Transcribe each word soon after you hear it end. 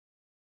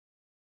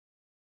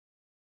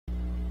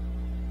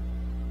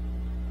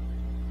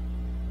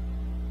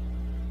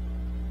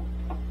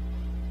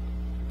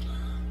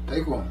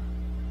Take one.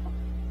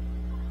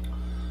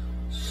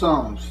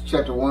 Psalms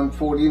chapter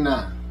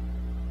 149,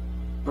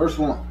 verse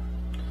 1.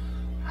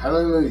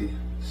 Hallelujah.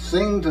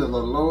 Sing to the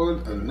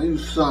Lord a new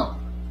song,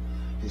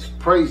 his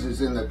praises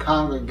in the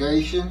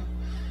congregation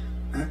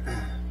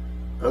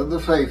of the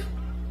faithful.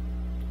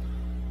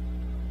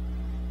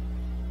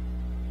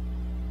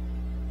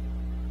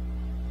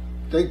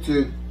 Take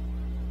two.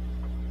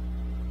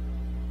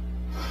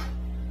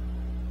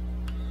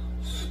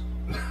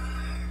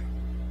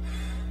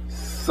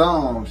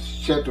 Psalms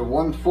chapter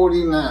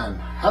 149.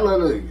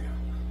 Hallelujah.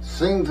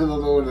 Sing to the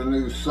Lord a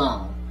new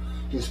song,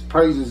 his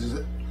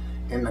praises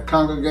in the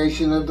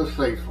congregation of the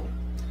faithful.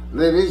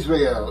 Let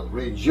Israel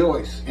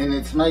rejoice in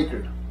its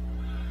maker.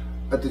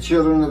 Let the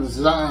children of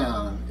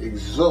Zion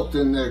exult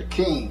in their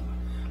king.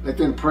 Let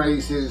them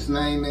praise his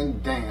name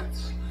and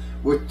dance.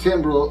 With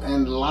timbrel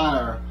and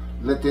lyre,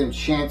 let them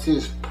chant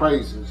his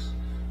praises.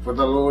 For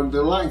the Lord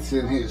delights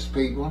in his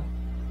people.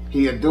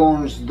 He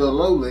adorns the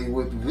lowly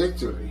with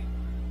victory.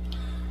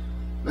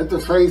 Let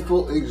the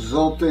faithful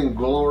exult in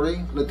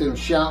glory. Let them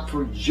shout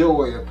for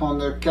joy upon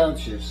their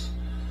couches,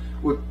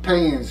 with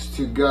paeans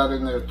to God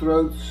in their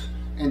throats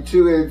and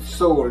two-edged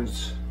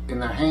swords in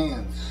their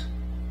hands,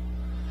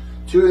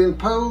 to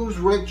impose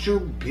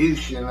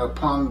retribution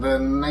upon the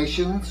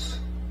nations,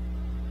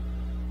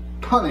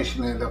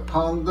 punishment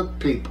upon the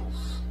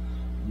peoples,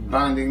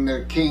 binding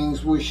their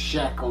kings with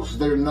shackles,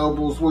 their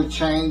nobles with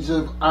chains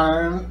of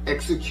iron,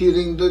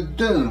 executing the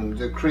doom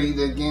decreed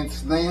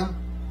against them.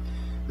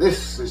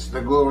 This is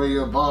the glory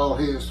of all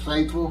his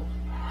faithful.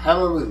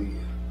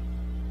 Hallelujah.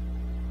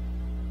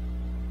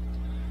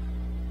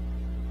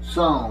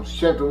 Psalms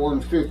chapter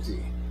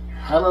 150.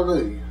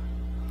 Hallelujah.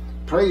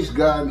 Praise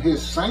God in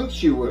his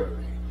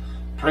sanctuary.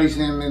 Praise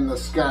him in the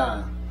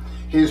sky,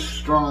 his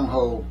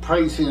stronghold.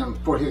 Praise him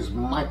for his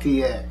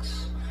mighty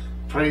acts.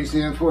 Praise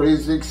him for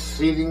his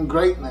exceeding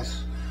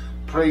greatness.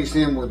 Praise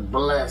him with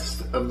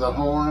blast of the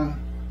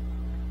horn.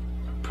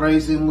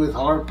 Praise him with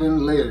harp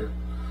and lyre.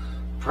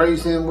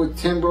 Praise him with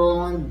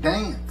timbrel and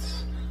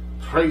dance.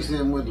 Praise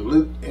him with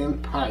lute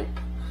and pipe.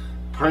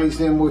 Praise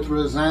him with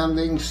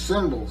resounding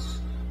cymbals.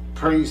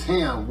 Praise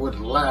him with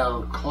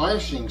loud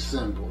clashing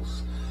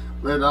cymbals.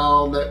 Let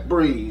all that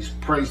breathe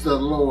praise the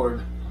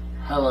Lord.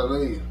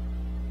 Hallelujah.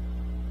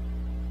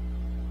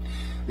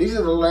 These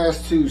are the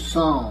last two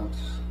Psalms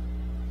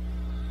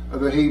of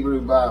the Hebrew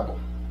Bible.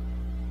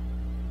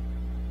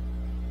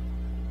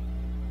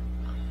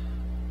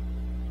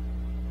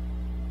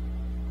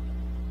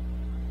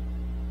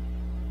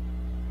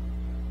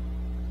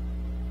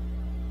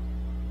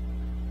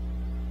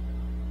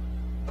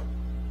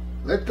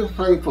 Let the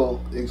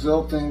faithful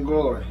exult in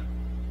glory,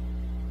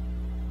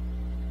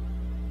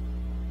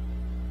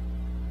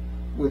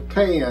 with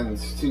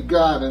paeans to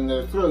God in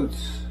their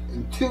throats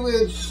and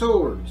two-edged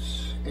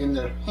swords in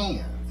their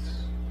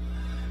hands,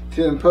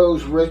 to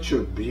impose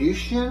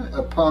retribution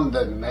upon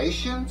the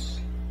nations.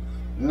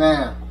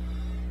 Now,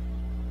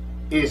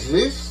 is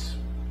this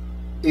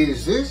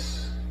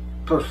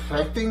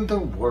perfecting the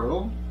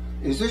world?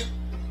 Is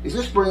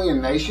this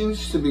bringing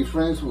nations to be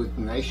friends with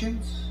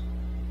nations?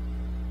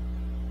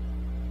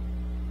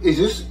 Is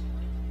this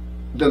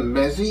the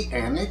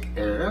Messianic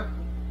era?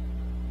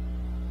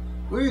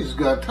 What is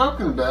God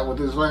talking about with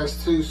his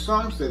last two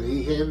Psalms that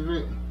he had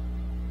written?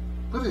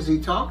 What is he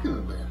talking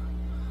about?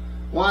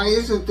 Why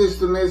isn't this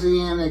the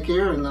Messianic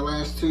era in the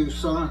last two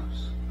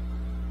Psalms?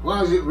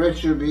 Why is it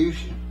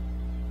retribution?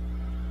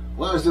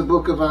 Why is the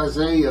book of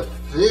Isaiah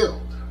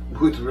filled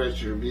with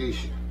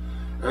retribution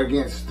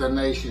against the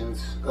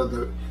nations of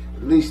at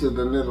least of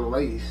the Middle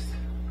East?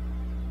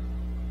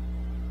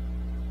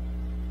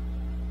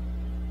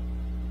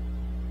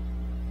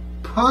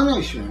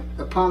 Punishment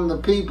upon the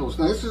peoples.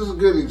 Now this is a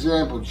good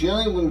example.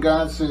 Generally when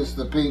God says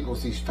the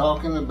peoples, he's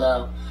talking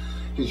about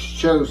his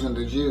chosen,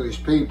 the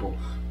Jewish people.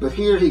 But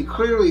here he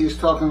clearly is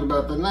talking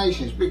about the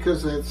nations,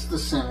 because that's the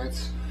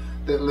sentence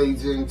that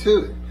leads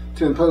into it.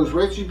 To impose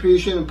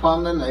retribution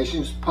upon the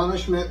nations,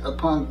 punishment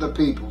upon the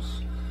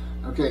peoples.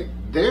 Okay,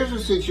 there's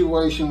a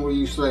situation where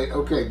you say,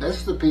 okay,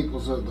 that's the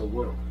peoples of the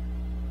world.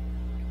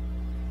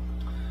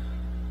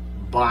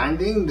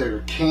 Binding their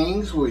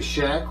kings with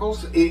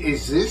shackles.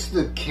 Is this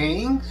the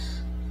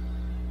kings?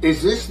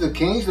 Is this the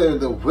kings that are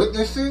the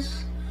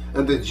witnesses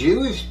of the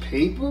Jewish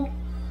people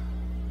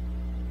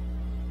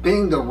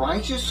being the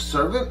righteous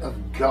servant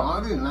of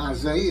God in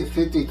Isaiah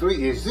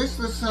 53? Is this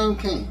the same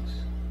kings?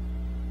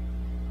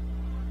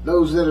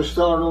 Those that are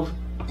startled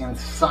and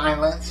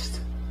silenced.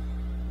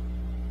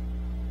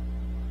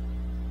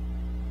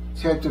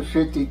 Chapter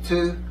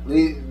 52,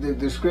 the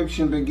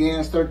description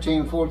begins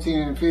 13, 14,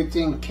 and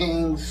 15,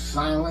 kings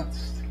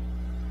silenced.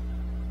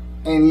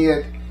 And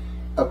yet,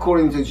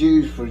 according to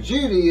Jews for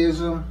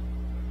Judaism,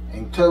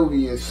 and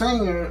Tovia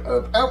Singer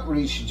of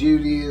Outreach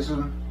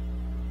Judaism,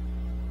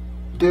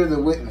 they're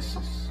the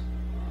witnesses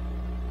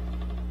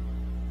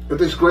of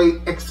this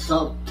great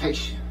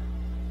exaltation.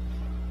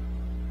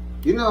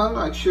 You know, I'm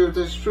not sure if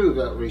that's true of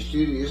Outreach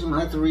Judaism.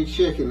 I have to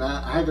recheck it.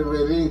 I haven't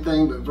read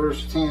anything but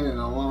verse 10 in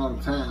a long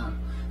time.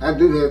 I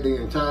do have the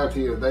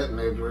entirety of that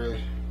midrash.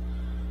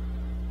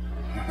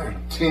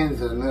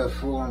 10's enough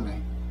for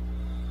me.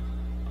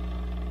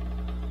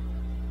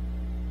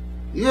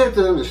 You have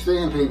to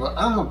understand, people,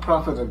 I'm a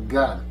prophet of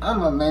God.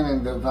 I'm a man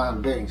in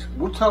divine beings.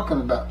 We're talking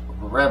about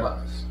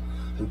rabbis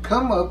who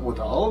come up with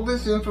all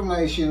this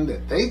information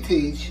that they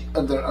teach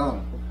of their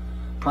own,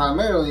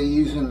 primarily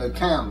using the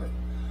Talmud,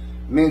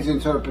 men's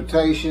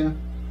interpretation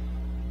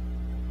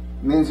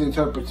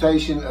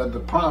of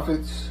the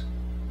prophets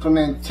from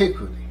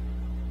antiquity.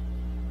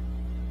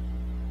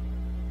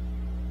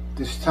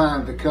 This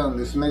time to come,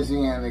 this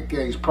Messianic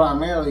age,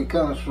 primarily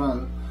comes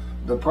from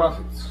the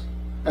prophets.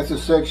 That's a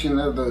section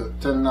of the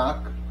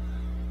Tanakh.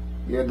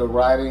 You have the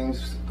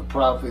writings, the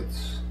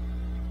prophets,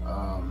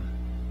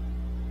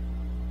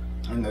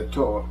 and the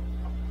Torah.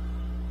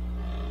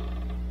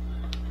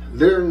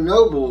 Their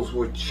nobles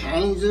were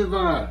chains of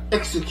iron,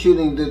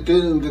 executing the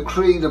doom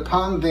decreed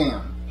upon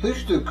them.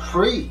 Whose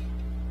decree?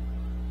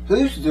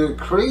 Whose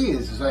decree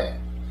is that?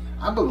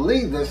 I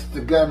believe that's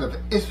the God of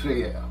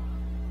Israel.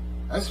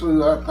 That's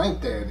who I think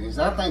that is.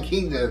 I think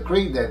he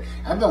decreed that.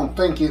 I don't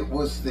think it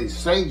was the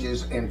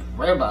sages and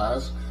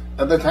rabbis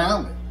of the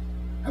Talmud.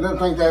 I don't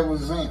think that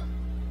was them.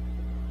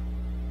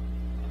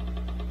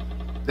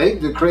 They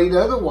decreed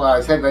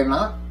otherwise, have they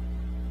not?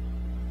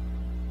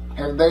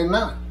 Have they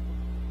not?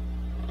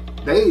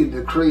 They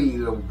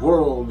decreed a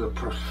world of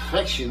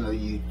perfection, a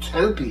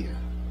utopia.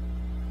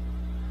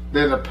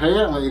 That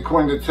apparently,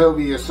 according to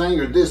Tovia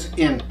Singer, this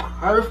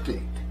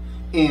imperfect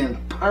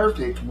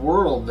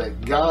world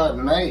that God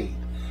made,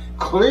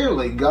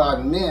 clearly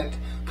God meant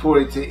for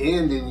it to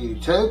end in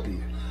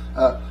utopia.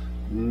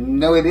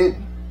 No, it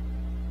didn't.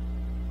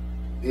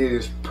 It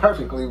is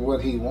perfectly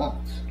what he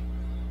wants.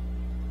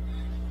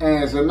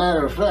 As a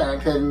matter of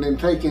fact, having been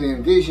taken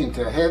in vision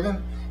to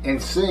heaven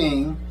and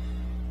seeing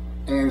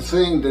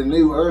the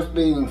new earth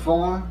being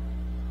formed,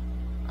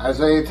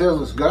 Isaiah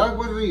tells us, God,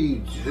 what are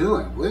you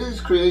doing? What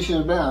is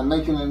creation about? I'm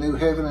making a new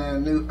heaven and a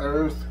new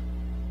earth.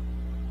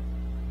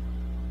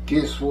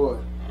 Guess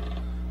what?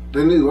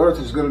 The new earth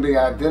is going to be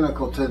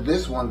identical to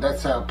this one.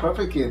 That's how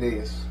perfect it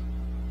is.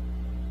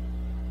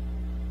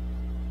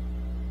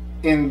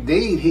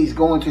 Indeed, he's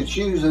going to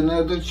choose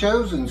another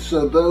chosen.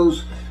 So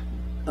those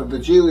of the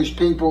Jewish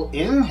people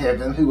in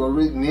heaven who are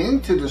written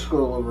into the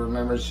scroll of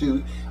remembrance,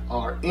 who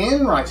are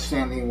in right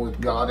standing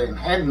with God and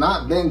had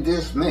not been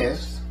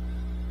dismissed,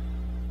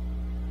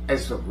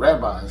 as the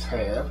rabbis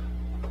have,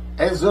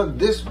 as of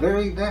this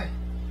very day,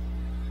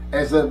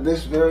 as of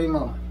this very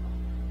moment,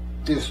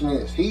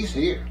 dismissed. He's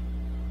here.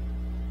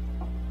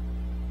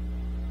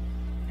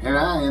 And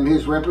I am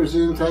his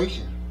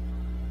representation.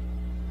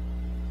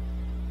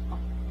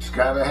 It's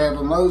got to have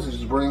a Moses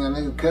to bring a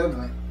new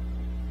covenant.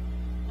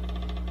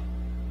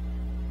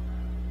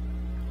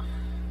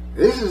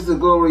 This is the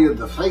glory of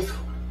the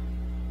faithful.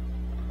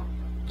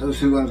 Those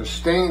who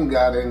understand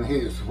God and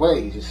his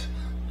ways.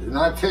 Do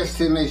not test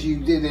him as you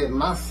did at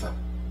Massa.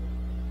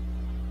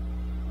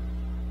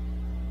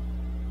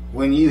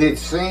 When you had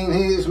seen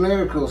his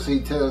miracles, he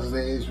tells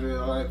the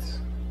Israelites.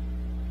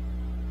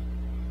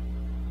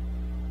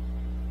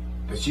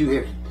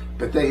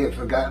 But they have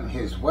forgotten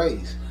his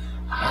ways.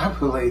 I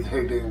believe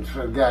they've been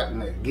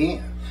forgotten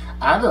again.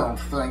 I don't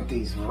think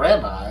these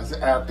rabbis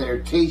out there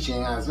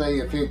teaching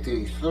Isaiah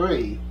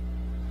 53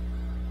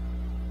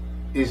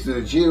 is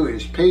the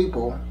Jewish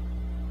people,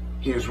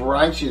 his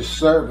righteous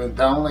servant.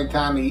 The only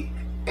time he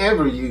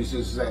ever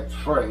uses that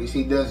phrase,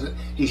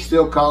 he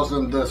still calls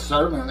them the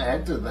servant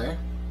after that.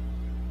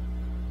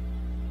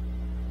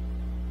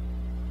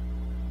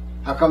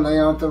 How come they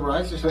aren't the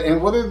righteous?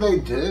 And what did they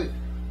do?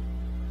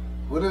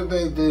 What did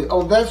they do?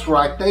 Oh, that's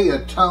right. They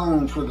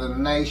atoned for the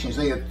nations.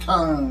 They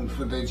atoned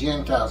for the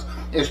Gentiles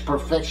as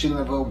perfection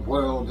of a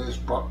world is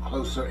brought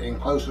closer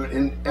and closer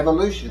in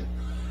evolution.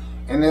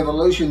 An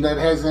evolution that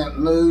hasn't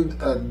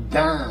moved a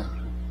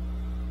dime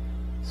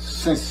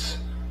since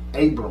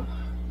Abram,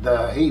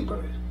 the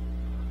Hebrew.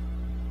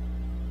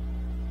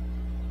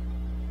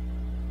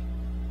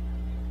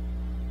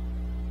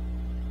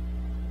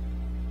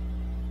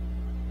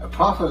 A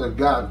prophet of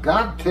God,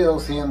 God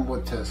tells him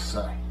what to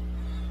say.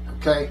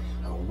 Okay?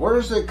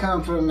 Words that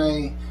come from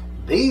me,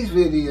 these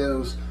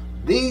videos,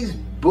 these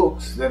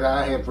books that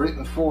I have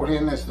written for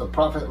him as the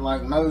prophet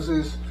like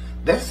Moses,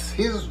 that's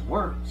his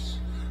words.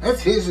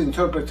 That's his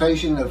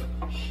interpretation of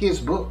his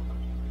book.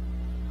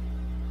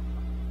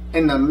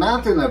 And the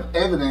mountain of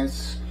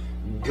evidence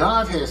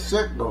God has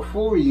set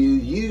before you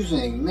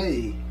using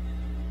me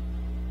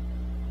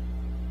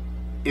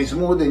is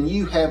more than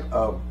you have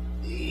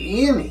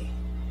any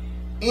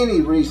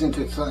reason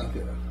to think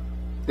of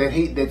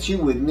that you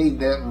would need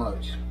that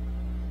much.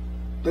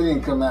 They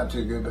didn't come out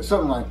too good, but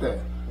something like that.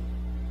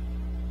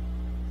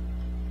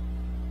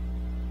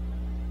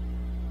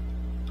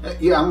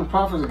 Yeah, I'm a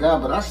prophet of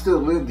God, but I still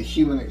live the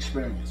human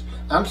experience.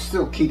 I'm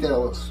still Keith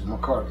Ellis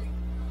McCarty.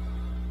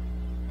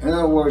 In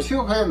other words,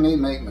 he'll have me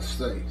make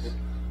mistakes.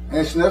 And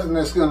it's nothing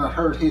that's going to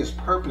hurt his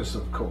purpose,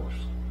 of course.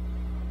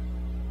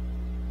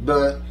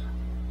 But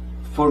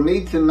for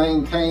me to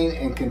maintain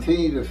and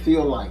continue to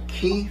feel like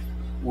Keith,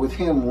 with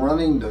him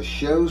running the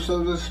show,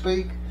 so to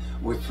speak,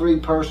 with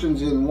three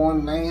persons in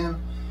one man,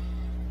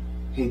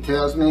 he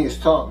tells me, he's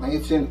taught me,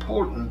 it's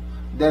important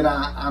that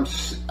I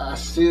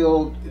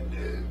still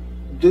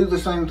do the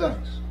same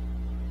things.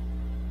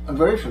 I'm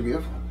very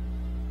forgiveful.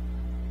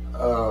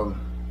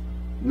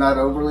 Not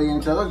overly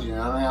intelligent.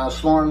 I mean, I was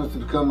smart enough to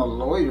become a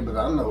lawyer, but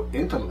I have no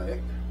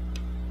intellect.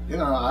 You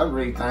know, I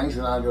read things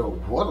and I go,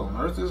 what on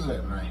earth does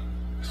that mean?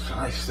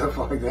 I say stuff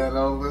like that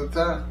all the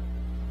time.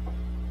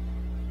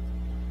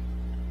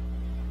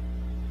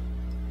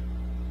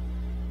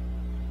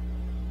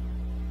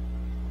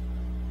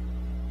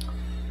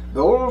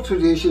 The oral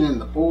tradition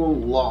and the oral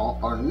law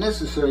are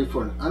necessary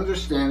for an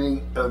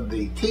understanding of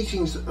the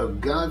teachings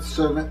of God's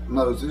servant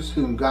Moses,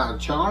 whom God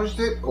charged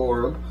at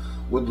Horeb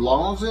with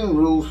laws and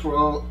rules for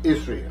all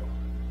Israel.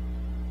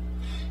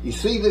 You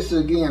see this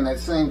again, that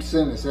same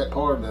sentence, that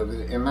part of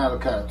it in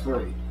Malachi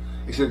 3.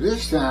 Except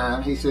this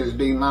time he says,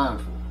 be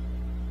mindful.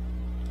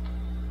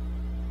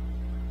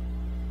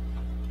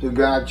 Who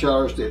God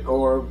charged at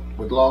Horeb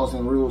with laws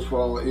and rules for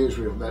all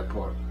Israel, that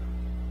part.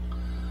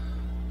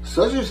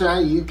 Such is how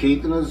you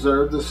keep and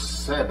observe the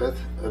Sabbath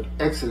of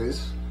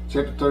Exodus,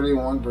 chapter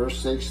 31,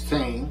 verse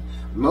 16,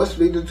 must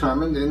be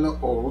determined in the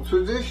oral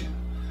tradition.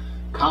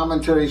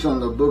 Commentaries on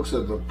the books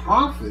of the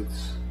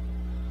prophets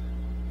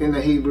in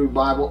the Hebrew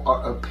Bible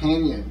are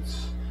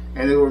opinions,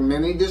 and there were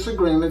many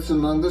disagreements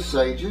among the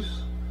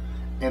sages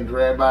and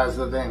rabbis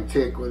of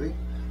antiquity.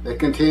 That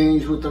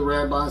continues with the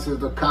rabbis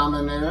of the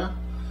Common Era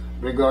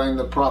regarding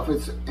the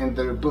prophets and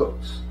their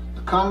books.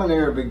 The Common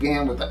Era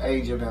began with the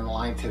Age of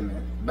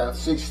Enlightenment, about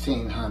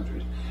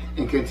 1600,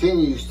 and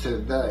continues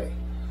today.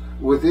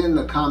 Within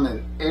the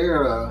Common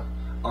Era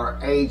are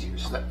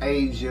ages: the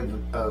age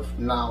of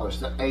knowledge,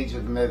 the age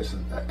of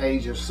medicine, the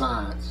age of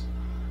science.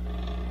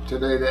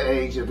 Today, the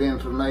age of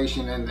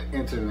information and the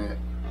internet.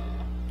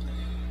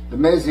 The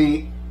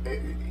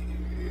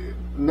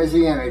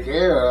Messianic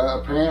era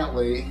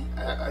apparently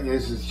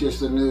is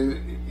just a new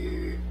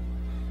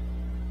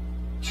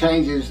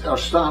changes or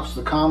stops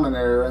the Common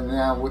Era, and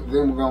now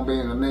then we're going to be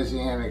in the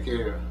Messianic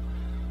era.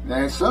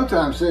 Now, it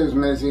sometimes says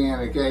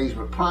Messianic age,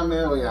 but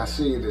primarily I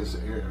see it as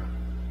the era.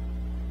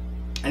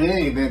 In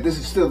any event, this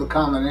is still the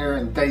Common Era,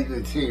 and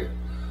David's here.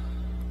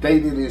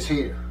 David is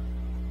here.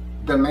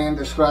 The man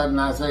described in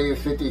Isaiah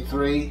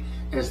 53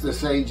 as the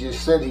sages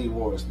said he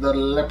was, the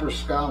leper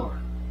scholar.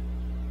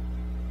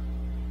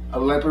 A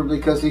leper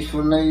because he's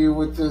familiar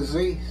with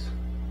disease.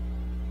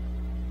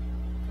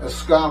 A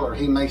scholar,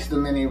 he makes the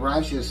many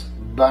righteous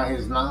by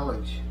his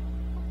knowledge.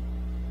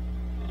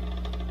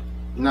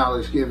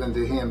 Knowledge given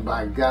to him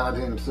by God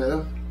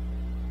himself.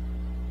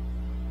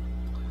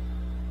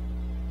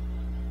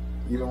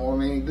 You don't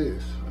want any of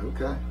this,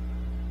 okay?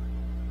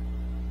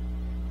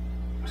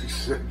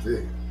 Except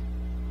this.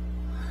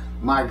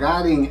 My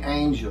guiding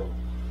angel,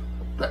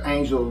 the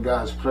angel of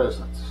God's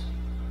presence,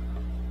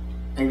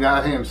 and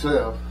God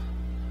himself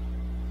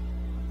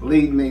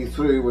lead me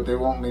through what they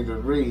want me to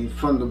read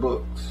from the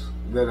books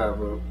that I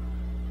wrote.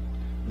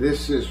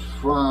 This is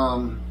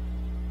from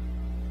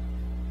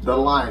the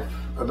life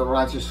of the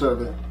righteous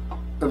servant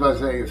of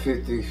Isaiah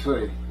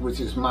 53, which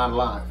is my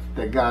life,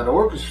 that God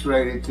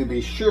orchestrated to be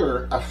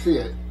sure I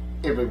fit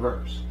every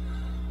verse.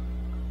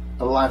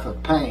 A life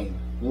of pain,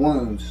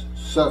 wounds,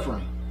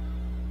 suffering,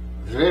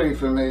 very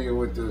familiar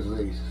with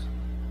disease,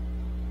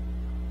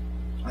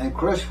 and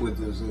crushed with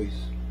disease.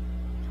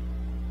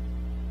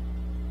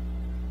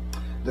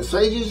 The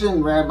sages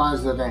and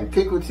rabbis of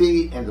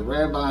antiquity and the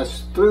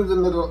rabbis through the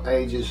Middle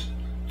Ages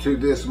to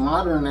this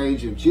modern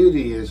age of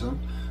Judaism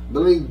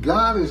believe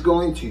God is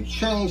going to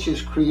change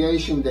his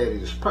creation that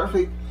is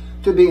perfect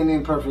to be an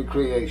imperfect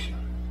creation,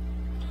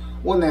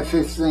 one that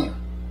fits them.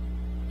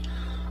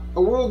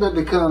 A world that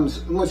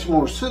becomes much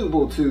more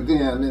suitable to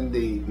them in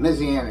the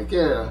Messianic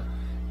era,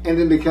 and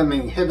then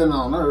becoming heaven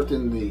on earth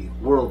in the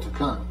world to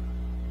come.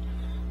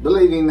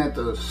 Believing that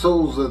the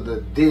souls of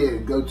the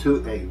dead go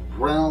to a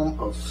realm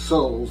of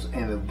souls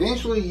and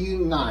eventually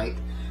unite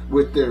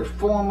with their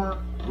former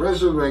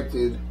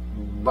resurrected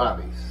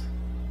bodies.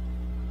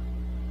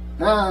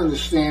 Now I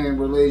understand in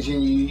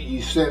religion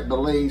you set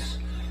beliefs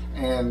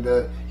and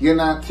you're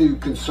not too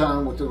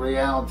concerned with the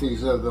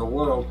realities of the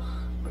world,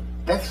 but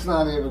that's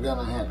not ever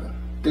going to happen.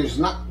 There's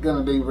not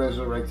going to be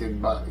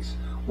resurrected bodies.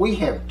 We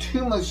have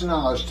too much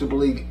knowledge to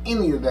believe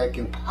any of that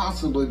can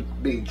possibly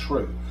be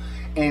true.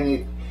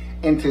 And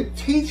to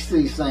teach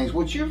these things,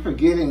 what you're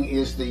forgetting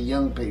is the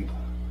young people.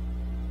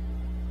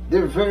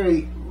 They're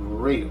very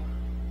real.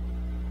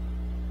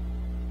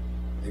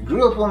 They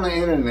grew up on the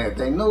internet.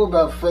 They know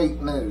about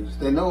fake news.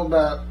 They know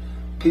about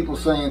people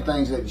saying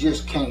things that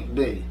just can't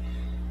be.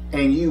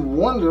 And you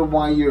wonder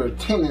why your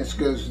attendance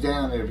goes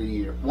down every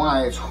year.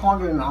 Why it's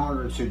harder and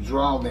harder to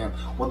draw them.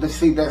 Well,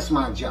 see, that's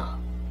my job.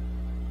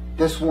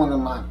 That's one of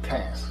my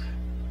tasks.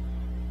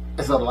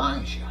 As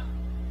Elijah,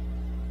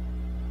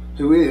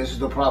 who is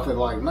the prophet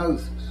like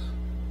Moses,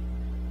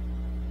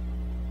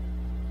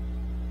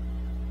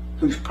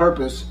 whose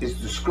purpose is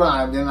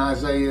described in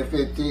Isaiah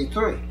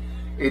 53.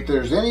 If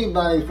there's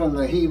anybody from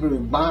the Hebrew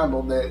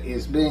Bible that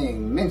is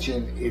being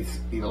mentioned, it's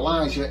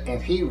Elijah,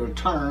 and he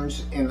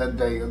returns in the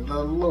day of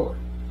the Lord.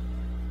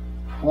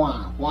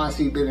 Why? Why has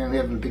he been in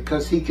heaven?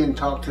 Because he can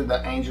talk to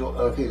the angel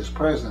of his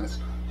presence.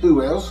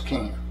 Who else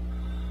can?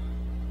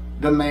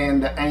 The man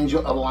the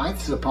angel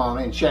alights upon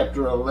in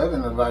chapter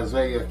 11 of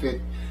Isaiah.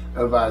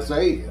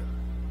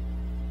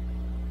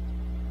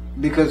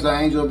 Because the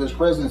angel of his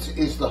presence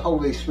is the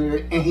Holy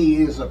Spirit, and he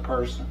is a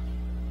person.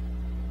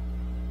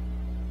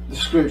 The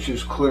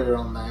scripture's clear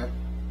on that.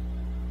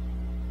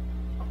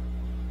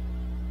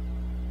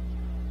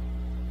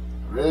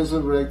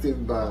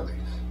 Resurrected bodies.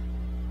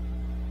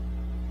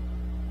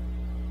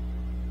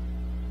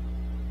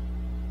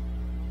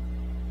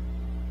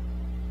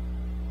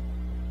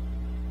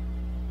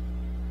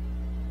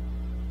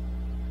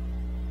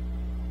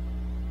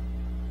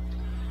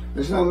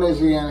 There's no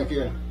Messianic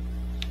era.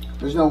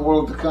 There's no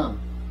world to come.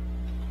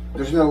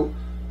 There's no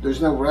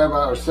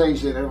rabbi or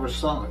sage that ever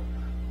saw it.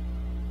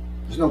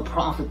 There's no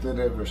prophet that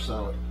ever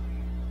saw it.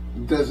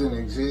 It doesn't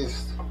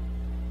exist.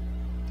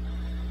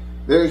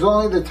 There's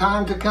only the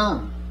time to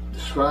come,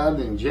 described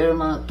in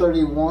Jeremiah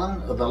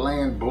 31, of the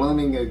land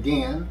blooming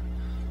again,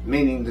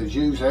 meaning the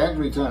Jews had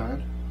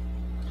returned.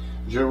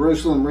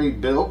 Jerusalem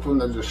rebuilt from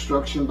the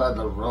destruction by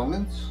the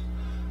Romans.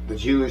 The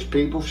Jewish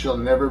people shall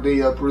never be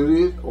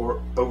uprooted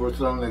or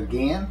overthrown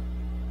again.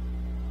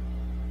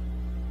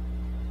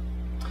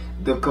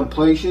 The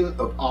completion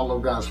of all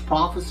of God's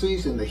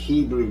prophecies in the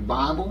Hebrew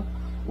Bible,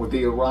 with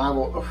the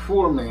arrival of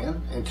 4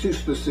 men and 2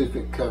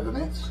 specific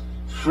covenants,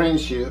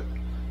 friendship,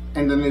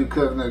 and the new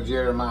covenant of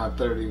Jeremiah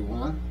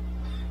 31.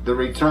 The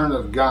return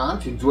of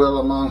God to dwell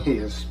among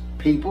his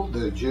people,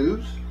 the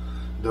Jews.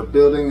 The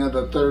building of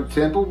the 3rd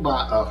temple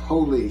by a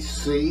holy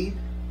seed.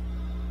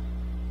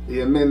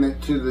 The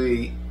amendment to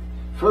the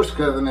First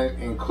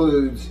covenant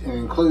includes an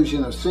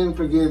inclusion of sin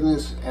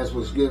forgiveness as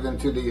was given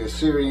to the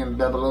Assyrian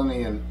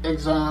Babylonian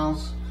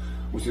exiles,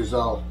 which is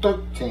all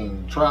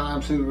 13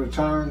 tribes who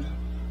returned,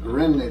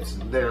 remnants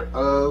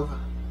thereof,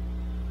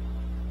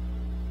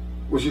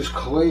 which is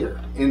clear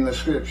in the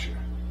scripture.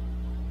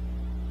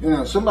 You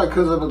know, somebody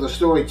comes up with a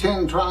story,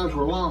 10 tribes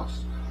were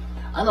lost.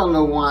 I don't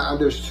know why.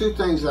 There's 2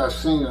 things I've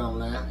seen on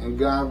that, and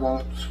God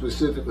won't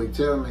specifically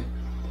tell me,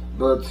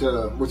 but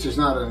which is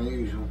not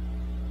unusual.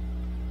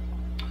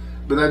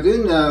 But I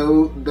do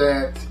know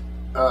that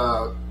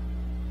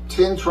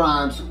 10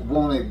 tribes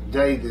wanted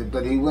David,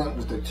 but he went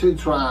with the 2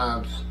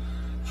 tribes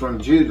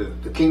from Judah.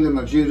 The kingdom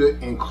of Judah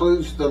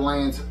includes the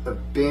lands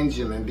of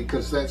Benjamin,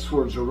 because that's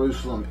where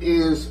Jerusalem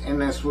is,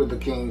 and that's where the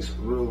kings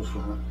rule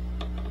from.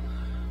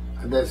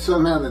 That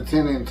somehow the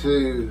 10 and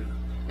 2,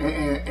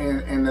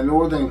 and the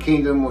northern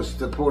kingdom was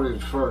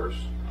deported first.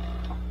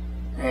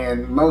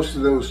 And most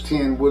of those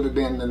 10 would have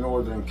been the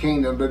northern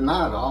kingdom, but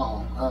not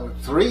all.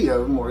 3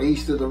 of them were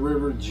east of the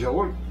river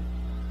Jordan.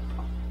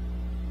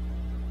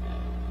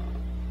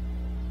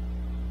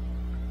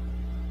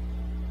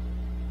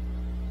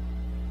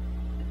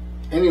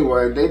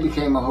 Anyway, they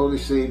became a holy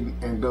seed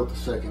and built the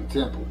 2nd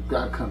temple.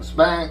 God comes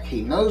back.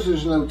 He knows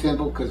there's no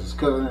temple because his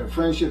covenant of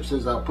friendship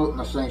says, I'll put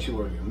my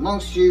sanctuary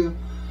amongst you.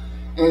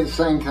 And at the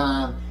same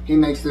time, he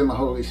makes them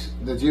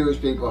the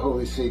Jewish people a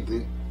holy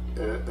seed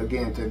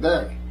again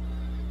today.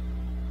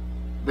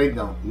 They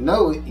don't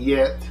know it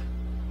yet,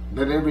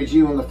 but every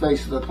Jew on the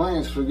face of the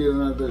planet is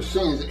forgiven of their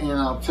sins. And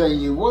I'll tell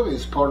you what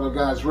is part of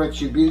God's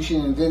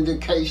retribution and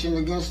vindication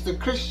against the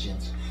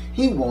Christians.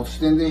 He wants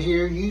them to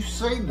hear you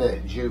say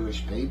that,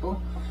 Jewish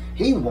people.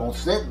 He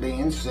wants that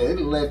being said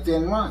left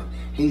and right.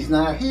 He's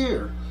not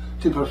here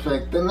to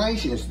perfect the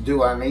nations.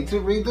 Do I need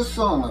to read the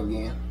psalm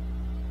again?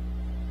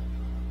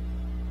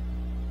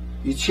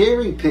 You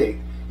cherry pick.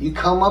 You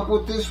come up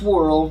with this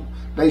world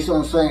based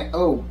on saying,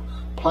 oh,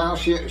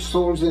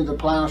 swords into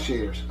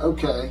plowshares.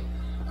 Okay.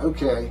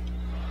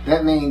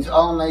 That means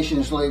all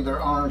nations lay their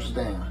arms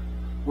down.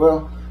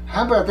 Well,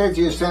 how about that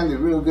just sounded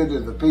real good to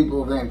the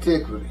people of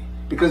antiquity?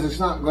 Because it's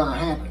not going to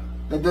happen.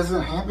 That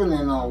doesn't happen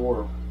in our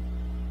world.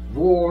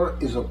 War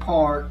is a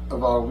part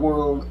of our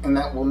world, and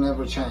that will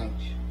never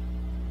change.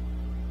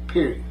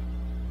 Period.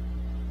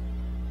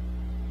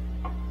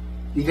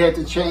 You'd have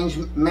to change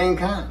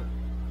mankind.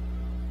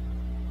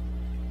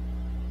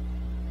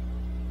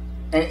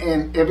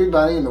 And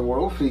everybody in the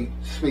world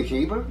speak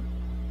Hebrew,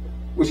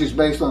 which is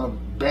based on a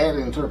bad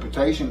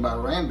interpretation by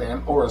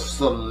Rambam, or a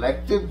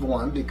selective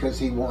one because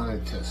he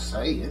wanted to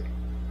say it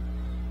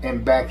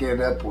and back it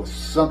up with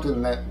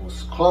something that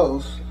was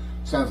close.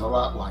 Sounds a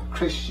lot like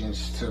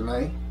Christians to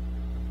me.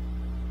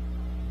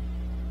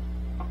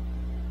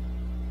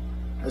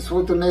 That's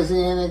what the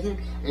Messianic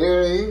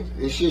era is.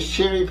 It's just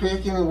cherry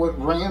picking and what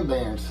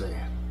Rambam said.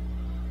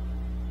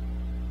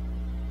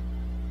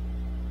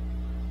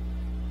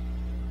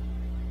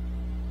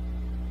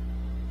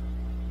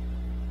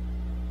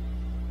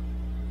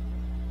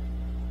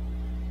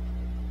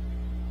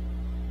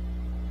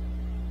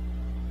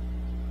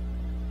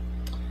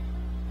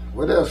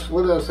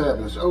 What else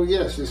happens? Oh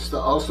yes, it's the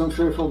awesome,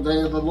 fearful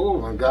day of the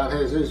Lord when God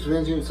has his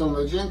vengeance on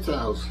the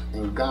Gentiles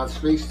and God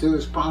speaks to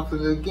his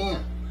prophet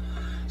again.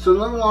 So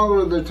no longer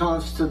are there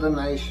taunts to the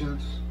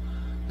nations.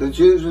 The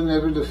Jews are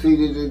never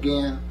defeated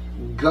again.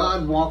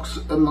 God walks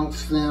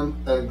amongst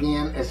them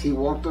again as he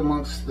walked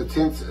amongst the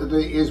tents of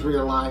the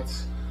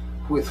Israelites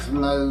with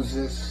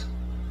Moses.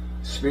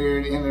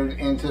 Spirit entered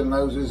into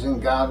Moses,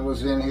 and God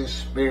was in his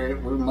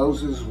spirit. Where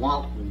Moses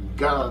walked,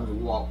 God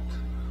walked.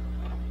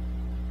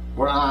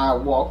 Where I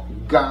walk,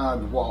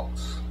 God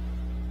walks.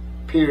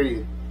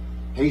 Period.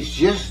 He's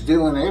just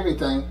doing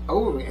everything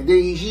over.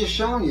 He's just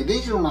showing you,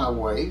 these are my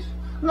ways.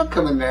 I'm not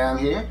coming down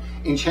here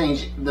and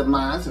change the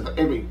minds of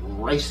every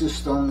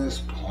racist on this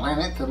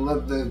planet to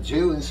love the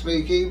Jew and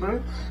speak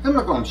Hebrew. I'm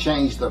not going to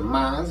change the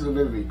minds of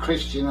every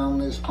Christian on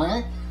this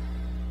planet.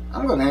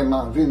 I'm going to have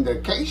my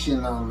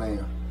vindication on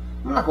them.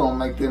 I'm not going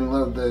to make them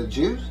love the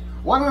Jews.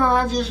 Why don't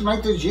I just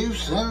make the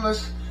Jews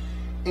sinless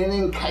and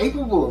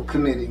incapable of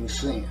committing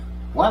sin?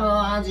 Why don't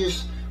I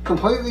just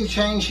completely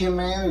change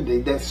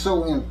humanity that's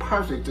so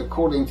imperfect,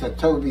 according to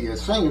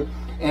Tobias Singer,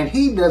 and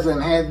he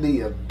doesn't have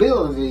the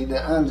ability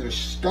to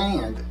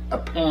understand,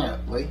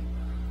 apparently,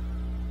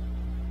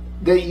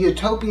 that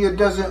utopia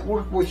doesn't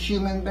work with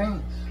human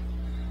beings.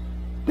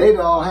 They'd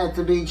all have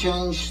to be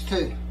changed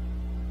too.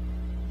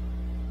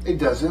 It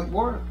doesn't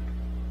work.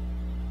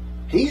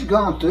 He's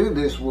gone through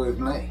this with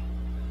me.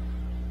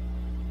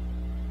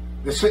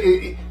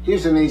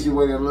 Here's an easy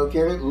way to look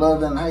at it: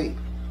 love and hate.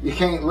 You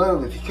can't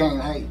love if you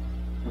can't hate.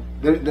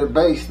 They're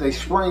based, they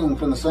spring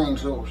from the same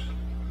source.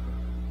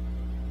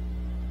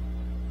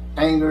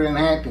 Anger and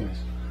happiness.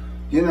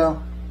 You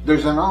know,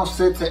 there's an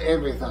offset to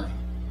everything.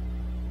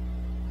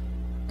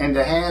 And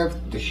to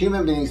have the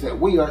human beings that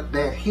we are,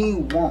 that he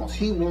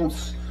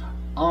wants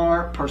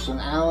our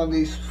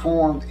personalities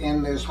formed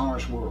in this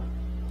harsh world.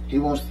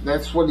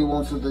 That's what he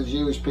wants of the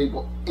Jewish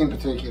people in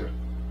particular.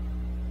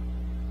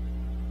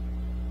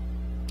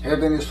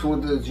 Heaven is for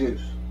the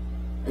Jews.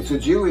 It's a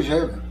Jewish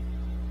heaven.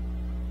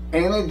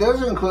 And it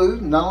does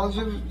include knowledge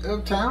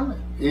of Talmud.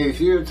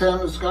 If you're a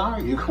Talmud scholar,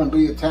 you're going to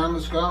be a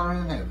Talmud scholar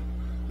in heaven.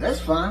 That's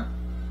fine.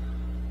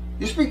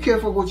 Just be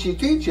careful what you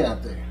teach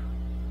out there.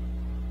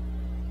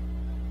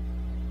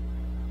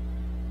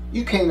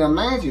 You can't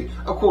imagine.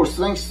 Of course,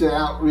 thanks to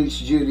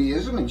Outreach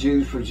Judaism and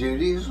Jews for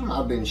Judaism,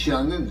 I've been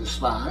shunned and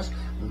despised.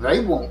 They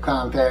won't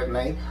contact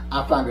me.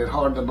 I find it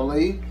hard to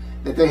believe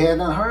that they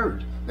haven't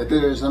heard that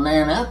there's a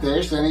man out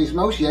there saying he's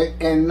Moshiach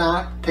and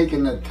not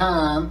taking the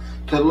time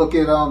to look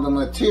at all the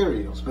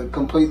materials, but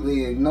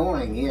completely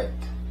ignoring it.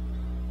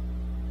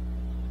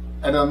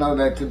 I don't know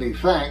that to be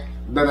fact,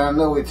 but I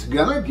know it's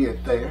going to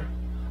get there.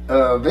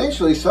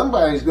 Eventually,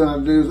 somebody's going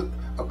to do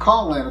a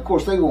call-in. Of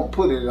course, they won't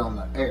put it on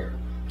the air.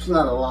 It's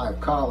not a live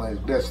call-in, as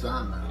best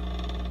I know.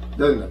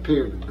 Doesn't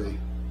appear to be.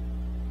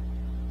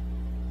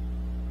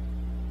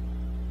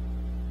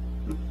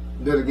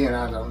 But again,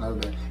 I don't know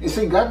that. You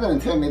see, God doesn't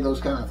tell me those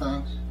kind of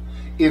things.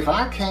 If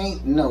I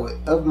can't know it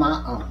of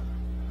my own,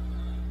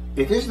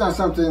 if it's not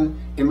something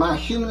in my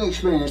human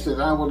experience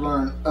that I would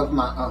learn of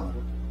my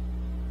own,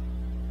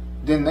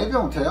 then they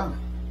don't tell me.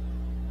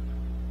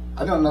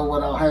 I don't know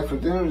what I'll have for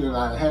dinner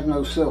tonight. I have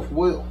no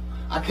self-will.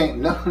 I can't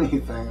know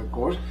anything, of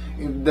course,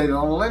 if they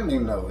don't let me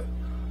know it.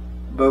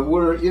 But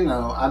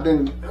I've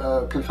been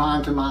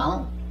confined to my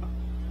home.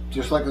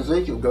 Just like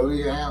Ezekiel, go to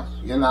your house.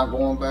 You're not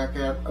going back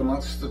out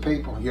amongst the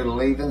people. You're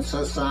leaving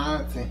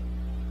society.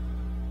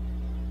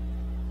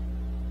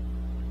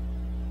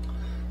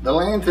 The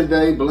land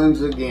today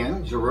blooms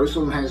again.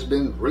 Jerusalem has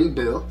been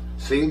rebuilt.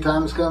 See, a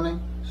time is coming.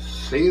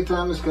 See, a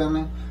time is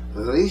coming.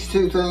 These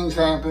two things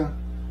happen.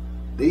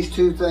 These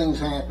two things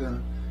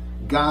happen.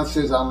 God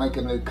says, I'll make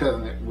a new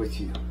covenant with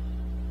you.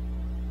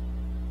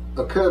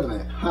 A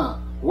covenant, huh?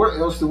 Where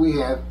else do we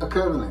have a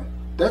covenant?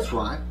 That's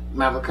right,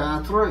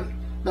 Malachi 3.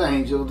 The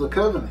angel of the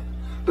covenant.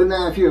 But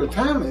now if you're a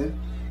Talmud,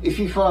 if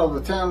you follow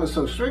the Talmud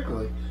so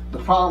strictly, the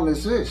problem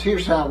is this.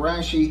 Here's how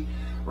Rashi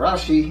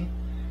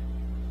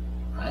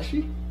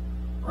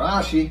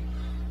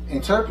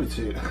interprets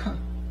it.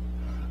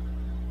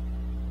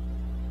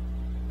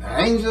 The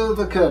angel of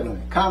the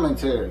covenant,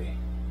 commentary.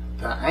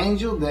 The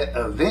angel that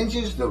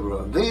avenges the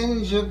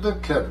revenge of the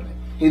covenant.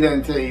 He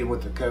doesn't tell you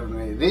what the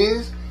covenant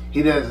is.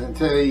 He doesn't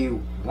tell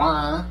you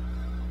why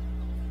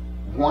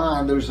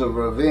there's a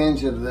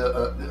revenge of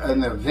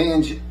an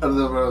avenge of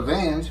the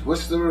revenge.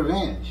 What's the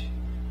revenge?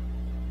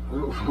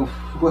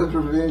 What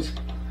revenge?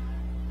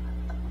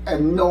 I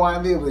have no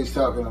idea what he's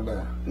talking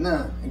about.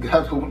 None.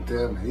 God won't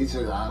tell me. He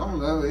says, I don't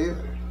know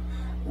either.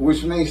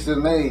 Which means to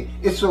me,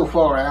 it's so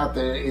far out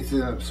there, it's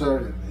an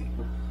absurdity.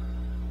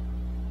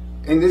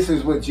 And this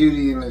is what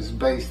Judaism is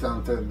based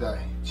on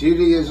today.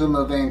 Judaism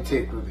of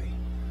antiquity.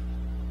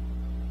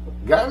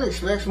 God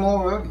expects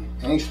more of you,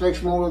 and he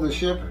expects more of the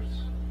shepherds.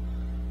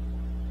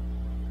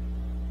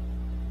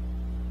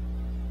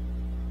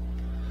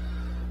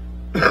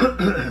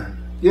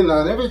 And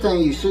everything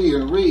you see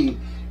and read,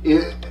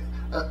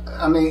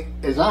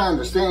 as I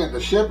understand it, the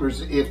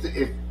shepherds, if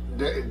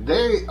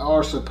they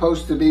are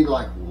supposed to be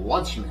like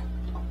watchmen,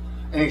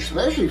 and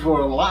especially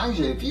for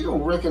Elijah, if you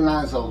don't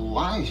recognize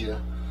Elijah,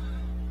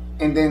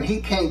 and then he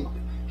can't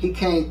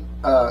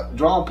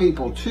draw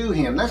people to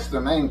him. That's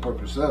the main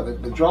purpose of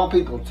it, but draw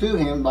people to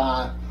him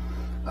by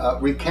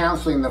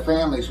recounseling the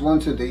families one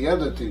to the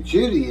other to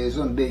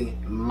Judaism,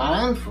 being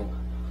mindful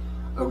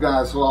of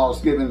God's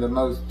laws, given the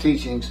most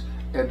teachings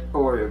at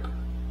Oreb.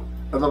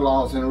 of the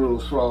laws and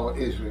rules for all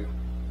Israel.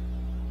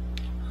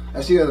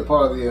 That's the other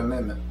part of the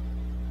amendment.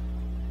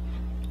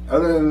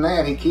 Other than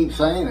that, he keeps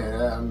saying it.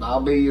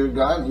 I'll be your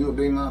God and you'll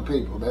be my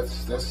people.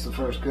 That's the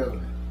first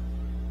covenant.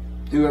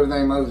 Do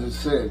everything Moses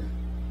said.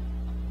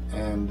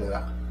 And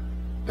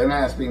then I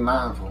have to be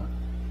mindful.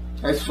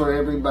 That's for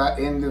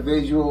everybody,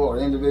 individual or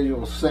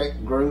individual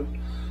sect group,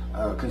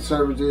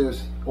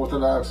 conservatives,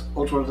 orthodox,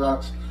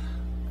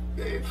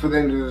 for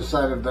them to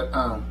decide if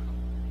that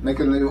make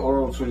a new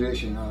oral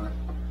tradition on it.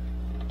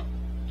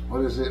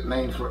 What does it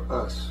mean for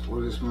us?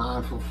 What is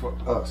mindful for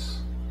us?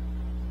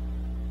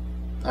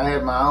 I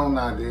have my own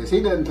ideas.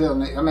 He doesn't tell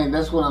me. I mean,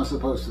 that's what I'm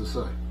supposed to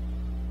say.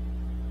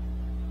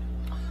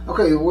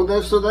 Okay,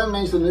 well, so that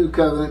means the new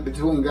covenant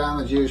between God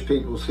and the Jewish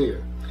peoples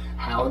here.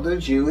 How are the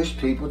Jewish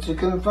people to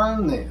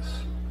confirm this?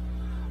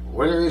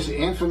 Where is the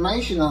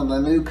information on the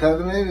new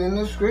covenant in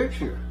the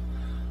scripture?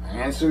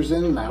 Answers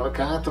in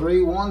Malachi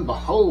 3:1.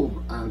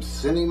 Behold, I'm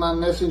sending my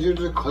messenger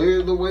to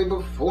clear the way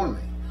before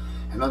me.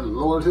 And the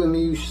Lord whom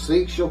you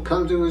seek shall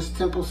come to his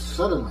temple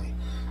suddenly.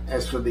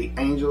 As for the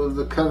angel of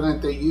the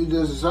covenant that you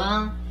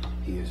desire,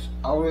 he is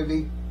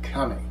already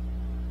coming.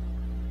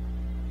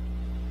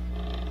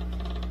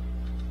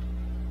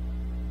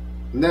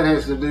 And that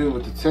has to do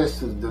with the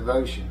test of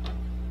devotion.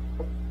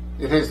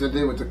 It has to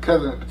do with the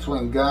covenant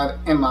between God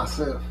and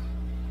myself.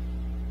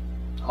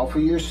 Offer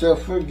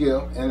yourself for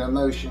guilt and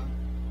emotion.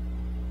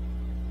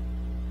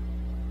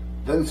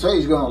 Doesn't say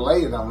he's going to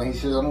lay it on me. He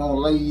says, I'm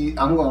going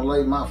to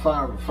lay my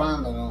fire of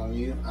refinement on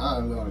you.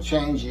 I'm going to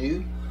change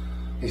you.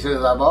 He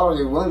says, I've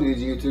already wounded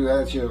you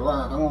throughout your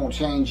life. I'm going to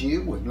change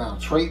you with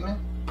maltreatment,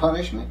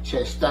 punishment,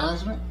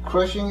 chastisement,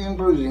 crushing, and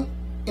bruising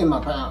in my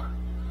power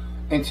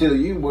until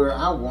you where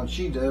I want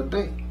you to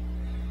be.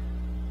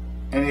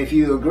 And if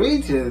you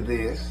agree to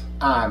this,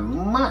 I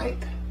might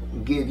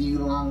give you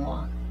long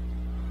life.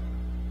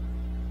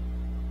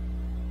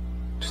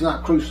 It's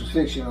not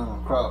crucifixion on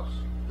a cross.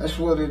 That's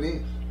what it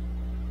is.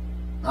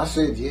 I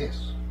said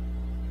yes.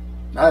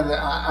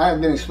 I had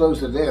been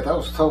exposed to death. I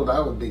was told I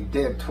would be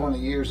dead 20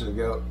 years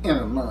ago in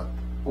a month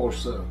or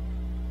so.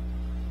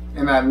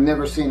 And I've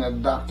never seen a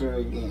doctor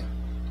again.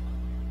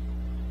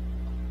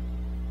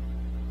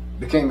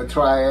 Became a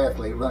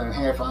triathlete, running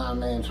half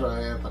Ironman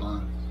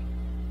triathlons.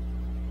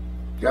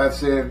 God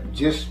said,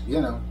 just,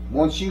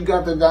 once you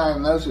got the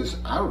diagnosis,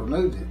 I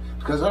removed it.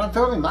 Because I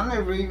told him I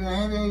never even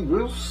had any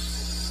real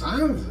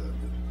signs of it.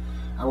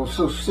 I was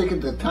so sick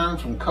at the time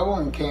from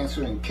colon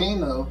cancer and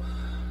chemo,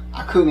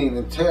 I couldn't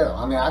even tell.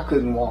 I mean, I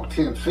couldn't walk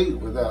 10 feet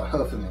without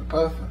huffing and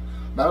puffing.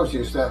 But I was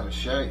just out of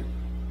shape.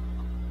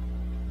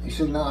 He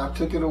said, no, I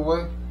took it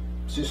away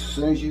just as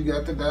soon as you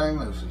got the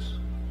diagnosis.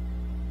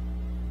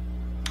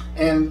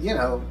 And,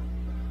 of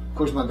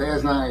course, my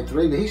dad's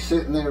 93, but he's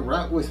sitting there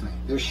right with me.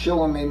 They're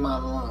showing me my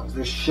lungs.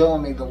 They're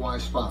showing me the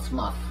white spots.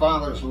 My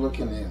father's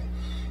looking at it.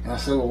 And I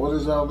said, well, what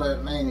does all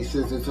that mean? He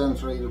says, it's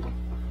untreatable.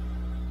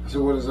 I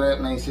said, what does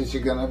that mean? He says,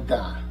 you're going to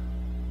die.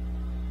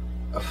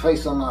 A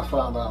face on my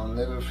father I'll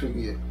never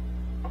forget.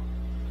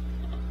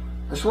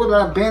 That's what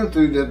I've been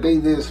through to be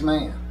this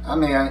man. I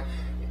mean,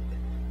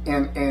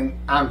 and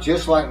I'm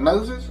just like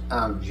Moses.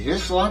 I'm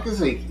just like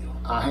Ezekiel.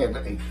 I have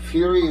a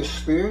furious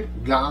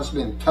spirit. God's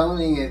been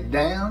toning it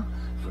down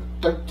for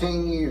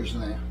 13 years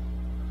now.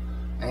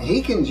 And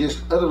he can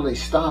just utterly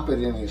stop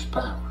it in his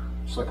power.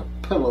 It's like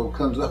a pillow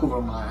comes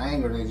over my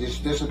anger and it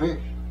just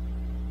disappears.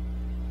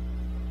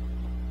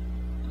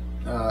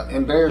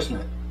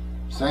 Embarrassment,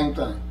 same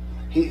thing.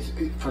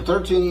 For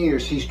 13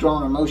 years, he's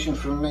drawn emotion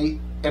from me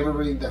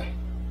every day.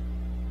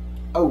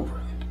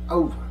 Over and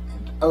over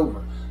and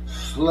over.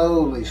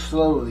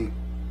 Slowly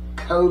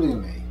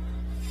coating me.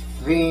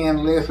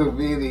 Thin little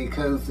bitty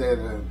coats at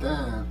a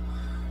time.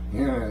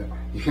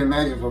 You can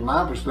imagine from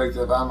my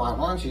perspective, I'm like,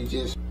 why don't you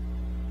just...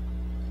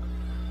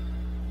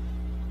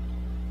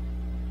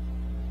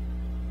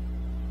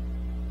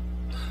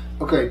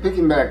 Okay,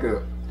 picking back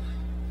up.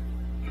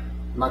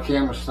 My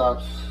camera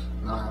stops.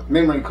 My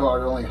memory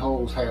card only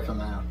holds half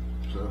an hour,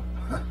 so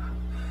I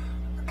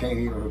can't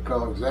even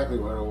recall exactly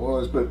where it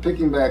was. But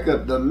picking back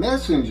up, the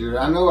messenger,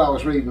 I know I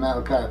was reading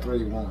Malachi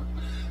 3:1.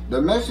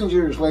 The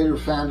messenger is later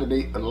found to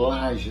be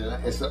Elijah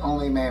as the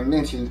only man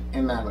mentioned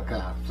in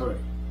Malachi 3.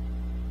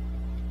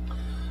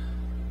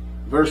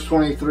 Verse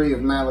 23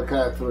 of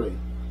Malachi 3.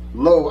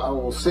 Lo, I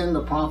will send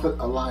the prophet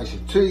Elijah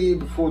to you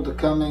before the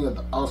coming of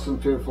the awesome,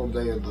 fearful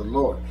day of the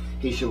Lord.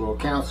 He shall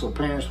counsel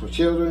parents with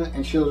children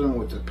and children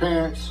with their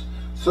parents,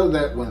 so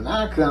that when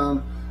I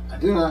come, I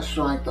do not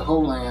strike the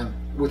whole land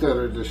with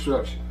utter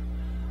destruction.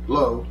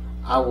 Lo,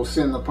 I will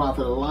send the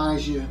prophet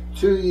Elijah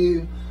to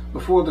you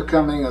before the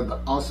coming of the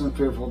awesome,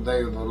 fearful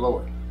day of the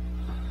Lord.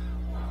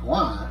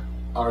 Why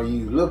are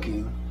you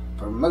looking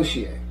for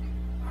Moshiach?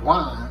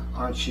 Why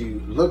aren't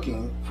you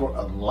looking for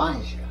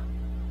Elijah?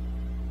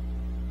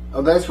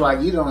 Oh, that's right,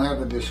 you don't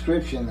have a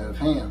description of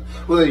him.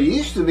 Well, there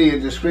used to be a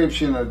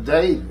description of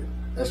David.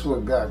 That's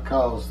what God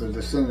calls the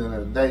descendant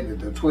of David,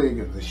 the twig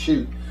of the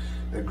shoot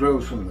that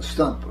grows from the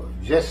stump of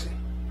Jesse.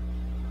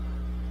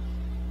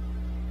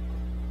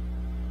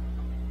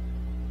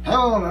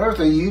 How on earth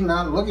are you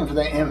not looking for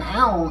that? And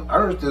how on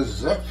earth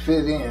does that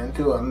fit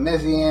into a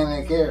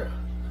messianic era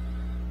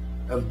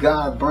of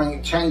God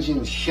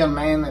changing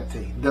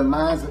humanity,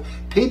 demise?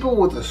 People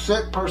with a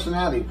set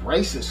personality,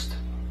 racist,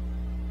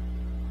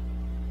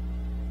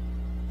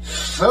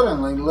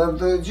 suddenly love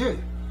the Jew.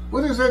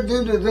 What does that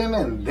do to them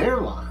in their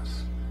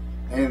lives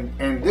and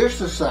their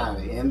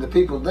society and the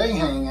people they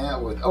hang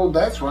out with? Oh,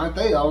 that's right,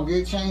 they all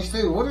get changed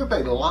too. What do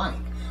they like?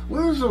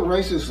 What is a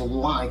racist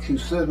like who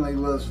suddenly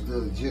loves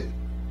the Jew?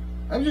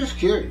 I'm just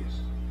curious.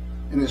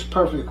 In this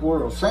perfect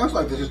world, sounds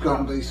like there's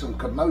going to be some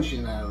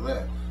commotion out of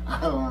that.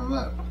 I don't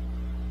know.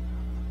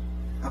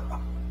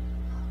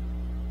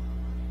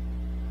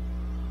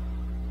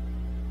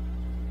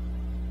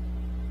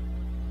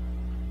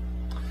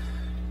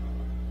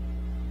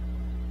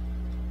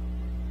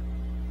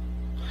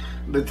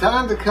 The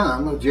time to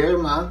come of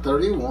Jeremiah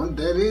 31,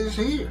 that is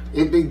here.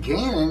 It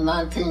began in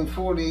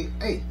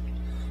 1948.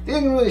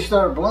 Didn't really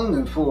start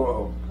blooming for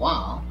a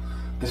while.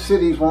 The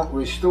cities weren't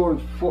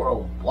restored for a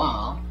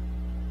while.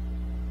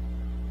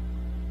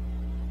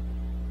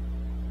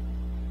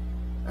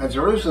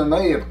 Jerusalem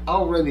may have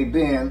already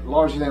been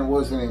larger than it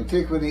was in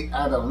antiquity.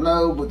 I don't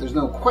know, but there's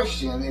no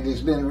question it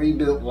has been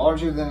rebuilt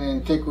larger than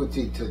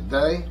antiquity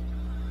today.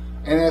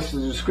 And that's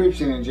the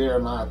description in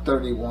Jeremiah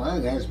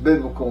 31. It has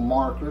biblical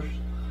markers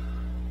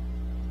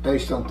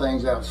based on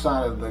things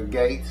outside of the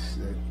gates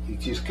that you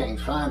just can't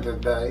find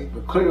today.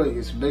 But clearly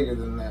it's bigger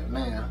than that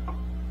now.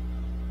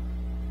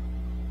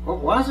 Well,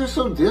 why is it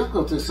so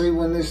difficult to see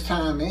when this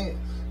time is?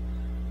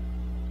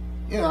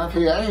 You know,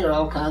 I hear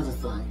all kinds of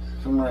things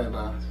from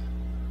rabbis.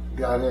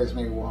 God has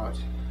me watch.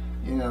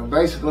 You know,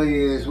 basically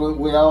is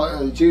we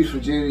all, Jews for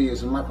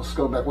Judaism, Michael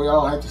Skoback, we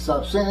all have to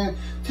stop sinning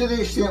to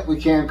the extent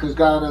we can because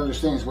God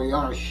understands we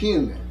are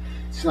human.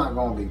 It's not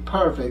going to be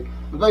perfect.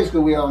 But basically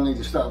we all need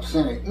to stop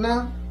sinning.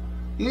 No,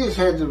 you just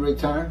had to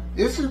return.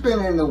 This has been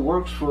in the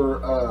works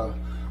for,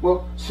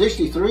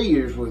 63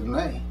 years with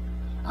me.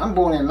 I'm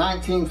born in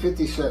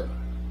 1957.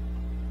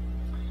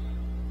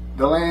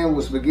 The land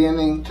was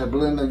beginning to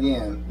bloom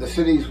again. The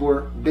cities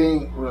were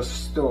being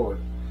restored.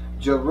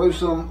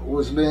 Jerusalem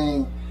was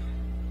being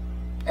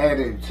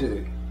added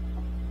to,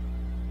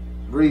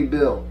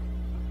 rebuilt,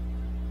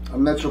 a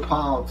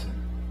metropolitan,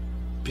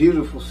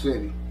 beautiful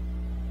city.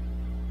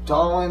 It's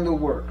all in the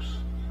works.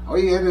 All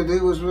you had to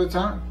do was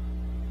return.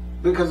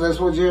 Because that's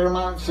what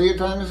Jeremiah, see a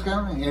time is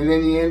coming. And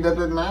then you end up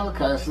at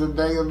Malachi, it's the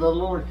day of the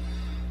Lord.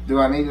 Do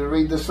I need to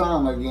read the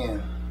Psalm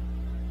again?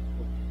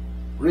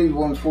 Read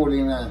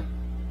 149.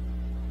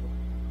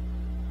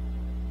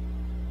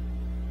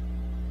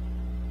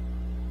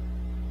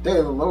 Day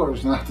of the Lord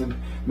is not the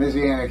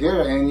Messianic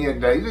era, and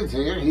yet David's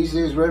here. He's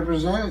his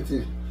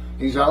representative.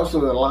 He's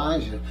also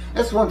Elijah.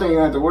 That's one thing you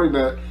don't have to worry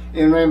about.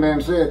 And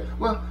Rambam said,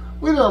 well,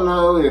 we don't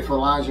know if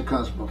Elijah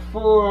comes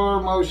before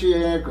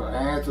Moshiach or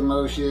after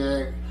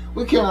Moshiach.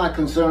 We cannot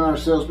concern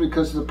ourselves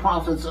because the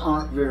prophets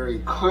aren't very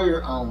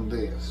clear on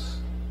this,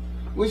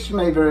 which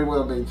may very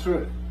well be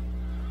true.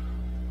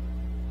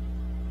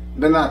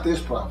 But not this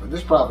prophet.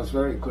 This prophet's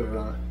very clear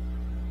on it.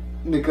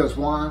 Because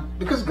why?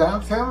 Because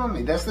God's telling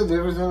me. That's the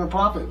difference in a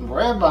prophet.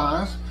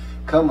 Rabbis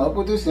come up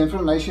with this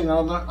information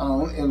on their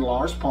own, in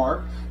large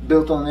part,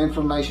 built on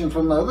information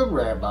from other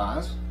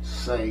rabbis,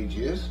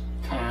 sages,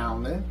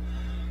 Talmud,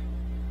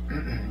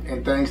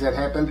 and things that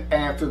happened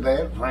after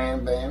that,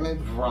 Rambam and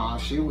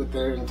Rashi with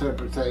their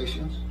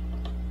interpretations.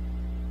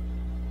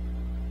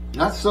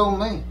 Not so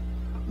me.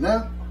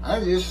 No, I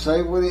just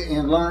say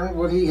and learn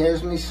what he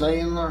has me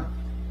say and learn.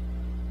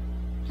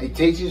 He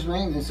teaches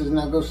me, and says,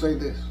 now go say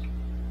this.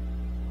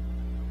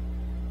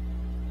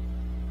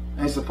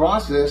 And it's a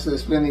process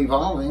that's been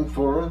evolving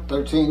for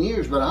 13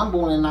 years, but I'm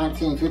born in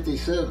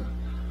 1957.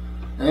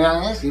 And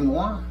I asked him,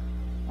 why?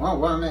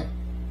 Why me?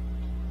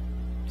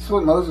 That's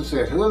what Moses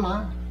said. Who am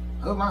I?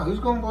 Who am I? Who's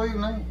going to believe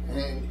me?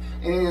 And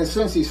in a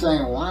sense, he's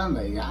saying, why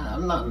me?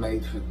 I'm not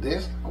made for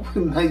this. I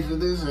wasn't made for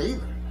this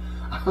either.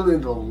 I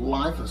lived a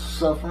life of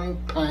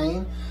suffering,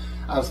 pain.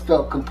 I was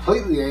felt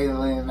completely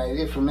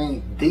alienated from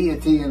any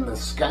deity in the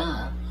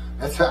sky.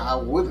 That's how I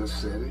would have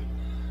said it.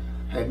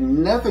 Had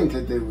nothing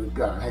to do with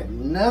God, had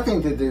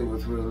nothing to do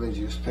with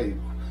religious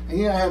people. And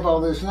you have all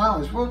this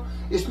knowledge. Well,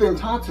 it's been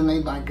taught to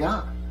me by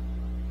God.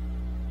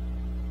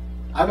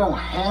 I don't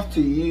have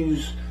to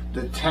use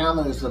the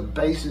Talmud as a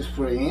basis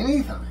for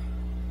anything.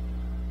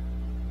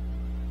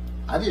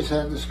 I just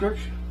have the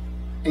scripture.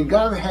 And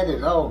God had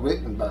it all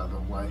written, by the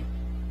way.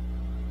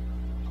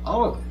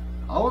 All of it.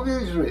 All of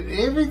it is written.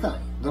 Everything.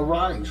 The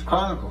writings,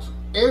 chronicles,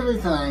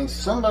 everything.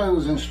 Somebody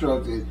was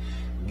instructed,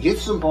 get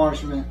some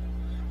parchment,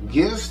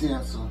 get a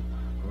stencil,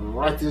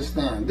 write this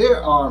down.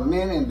 There are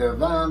men and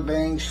divine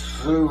beings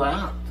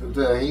throughout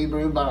the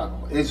Hebrew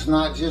Bible. It's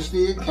not just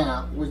the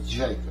account with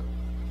Jacob.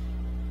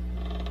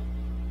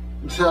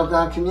 It's how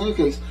God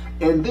communicates.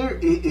 And there,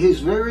 his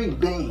very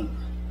being,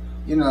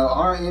 you know,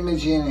 our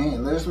image in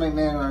him. Let us make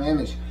man in our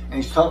image. And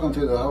he's talking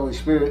to the Holy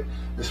Spirit,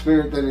 the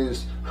Spirit that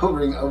is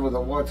hovering over the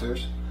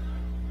waters.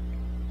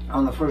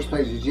 On the first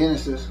page of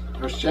Genesis,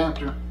 first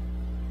chapter.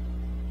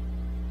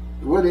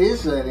 What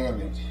is that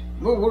image?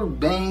 We're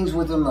beings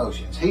with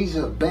emotions. He's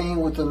a being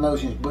with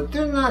emotions, but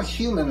they're not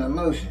human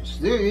emotions.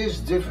 There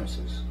is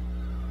differences.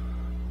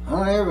 I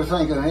don't ever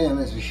think of him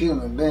as a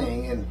human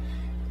being and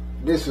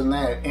this and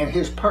that, and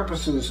his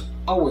purposes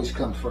always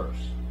come first.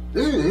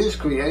 This is his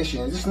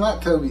creation. It's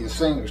not Toby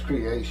Singer's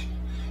creation.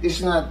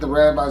 It's not the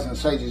rabbis and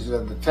sages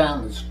of the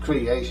Talmud's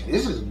creation.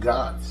 This is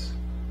God's.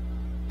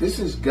 This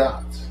is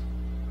God's.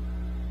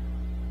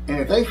 And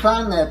if they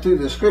find that through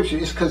the scripture,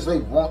 it's because they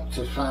want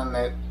to find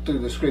that through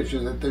the scripture,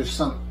 that there's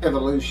some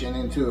evolution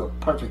into a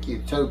perfect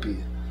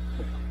utopia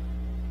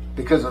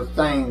because of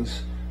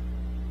things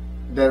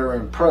that are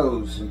in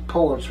prose and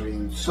poetry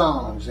and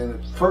songs, and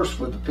at first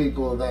with the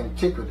people of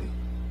antiquity.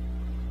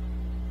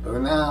 But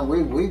now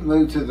we've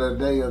moved to the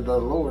day of the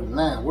Lord.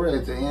 Now we're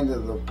at the end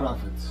of the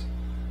prophets,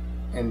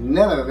 and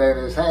none of that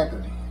is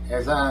happening.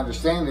 As I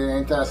understand it,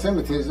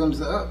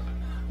 anti-Semitism's up.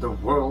 The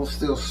world's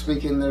still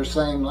speaking their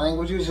same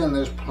languages, and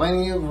there's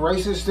plenty of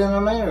racists in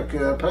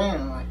America,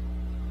 apparently.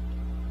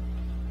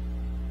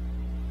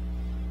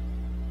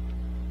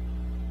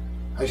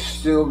 They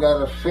still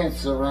got a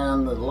fence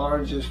around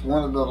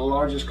one of the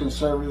largest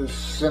conservative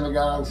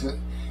synagogues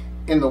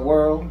in the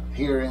world,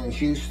 here in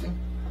Houston,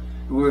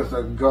 with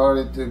a guard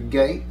at the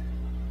gate.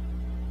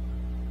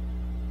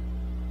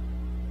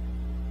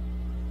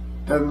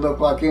 Doesn't look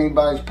like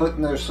anybody's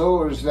putting their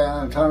swords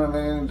down and turning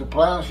them into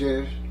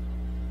plowshares.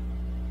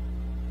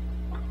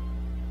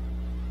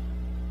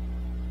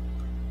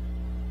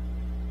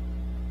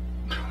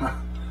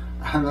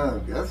 I know.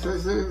 They're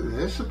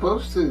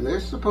supposed to. They're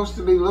supposed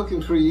to be looking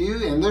for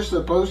you, and they're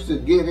supposed to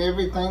get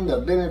everything, the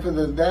benefit of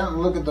the doubt,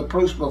 and look at the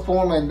proofs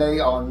before them, and they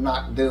are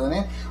not doing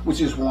it.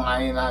 Which is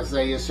why in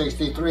Isaiah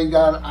 63,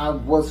 God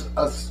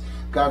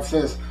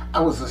says, I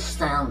was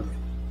astounded.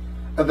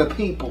 Of the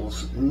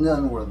peoples,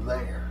 none were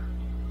there.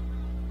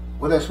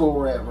 Well, that's where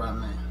we're at right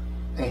now,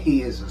 and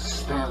He is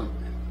astounded.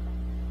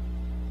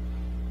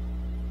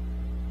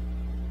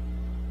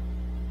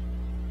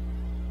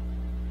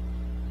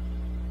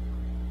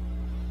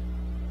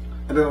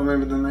 I don't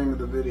remember the name of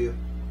the video.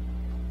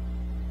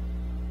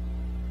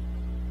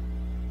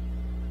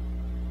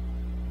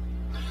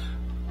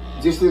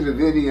 Just did a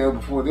video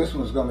before this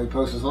one's going to be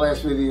posted. It's the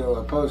last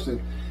video I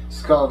posted.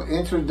 It's called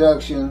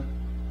Introduction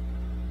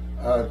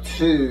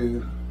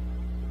to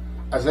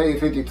Isaiah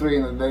 53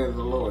 and the Day of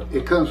the Lord.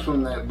 It comes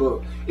from that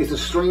book. It's a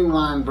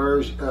streamlined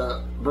version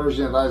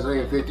of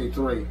Isaiah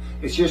 53.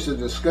 It's just a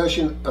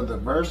discussion of the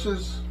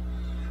verses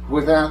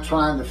without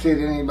trying to fit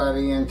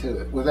anybody into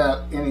it,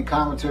 without any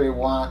commentary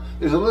why.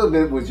 There's a little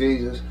bit with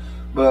Jesus,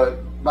 but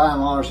by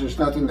and large, there's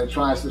nothing that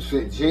tries to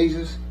fit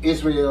Jesus,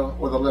 Israel,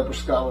 or the leper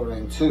scholar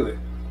into it.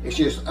 It's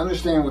just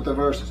understand what the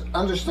verses,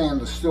 understand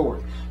the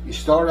story. You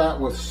start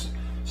out with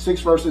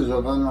 6 verses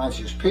of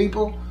unrighteous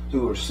people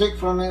who are sick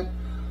from it.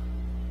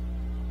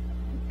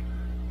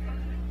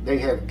 They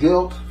have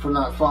guilt for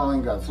not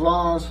following God's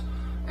laws,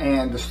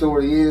 and the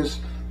story is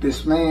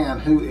this man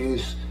who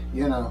is,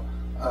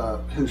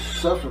 who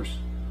suffers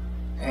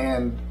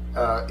and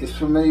is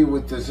familiar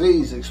with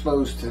disease,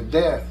 exposed to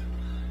death,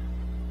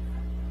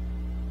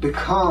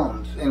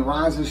 becomes and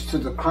rises to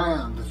the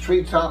crown, the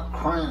treetop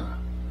crown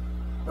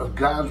of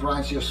God's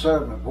righteous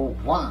servant. Well,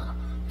 why?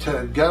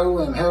 To go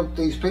and help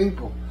these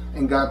people.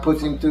 And God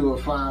puts him through a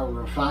fire of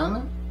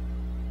refinement.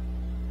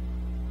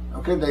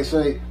 Okay, they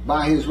say,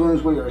 by his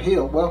wounds we are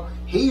healed. Well,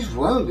 he's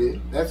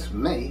wounded. That's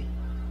me.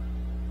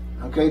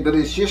 Okay, but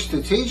it's just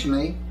to teach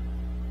me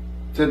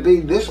to be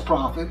this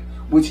prophet,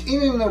 which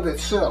in and of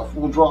itself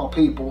will draw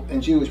people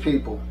and Jewish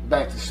people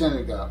back to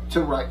synagogue,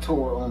 to write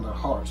Torah on their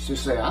hearts, to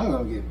say, I'm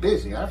going to get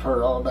busy. I've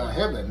heard all about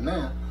heaven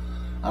now.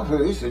 I've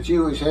heard it's a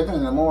Jewish heaven,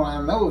 and the more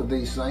I know of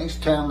these things,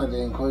 Talmud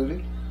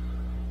included,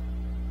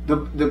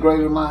 the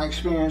greater my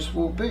experience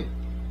will be.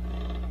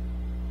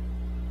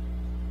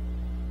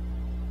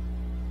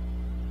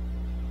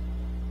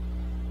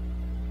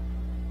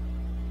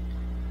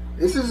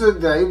 This is a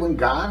day when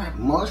God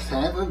must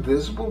have a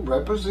visible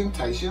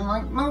representation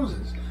like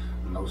Moses.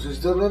 Moses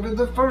delivered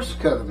the first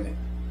covenant,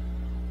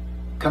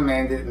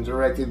 commanded and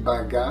directed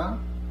by God.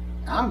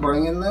 I'm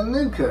bringing the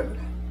new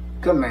covenant,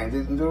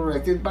 commanded and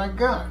directed by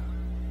God.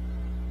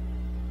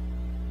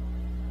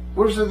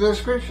 Where's the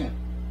description?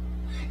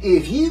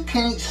 If you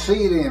can't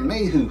see it in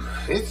me who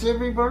fits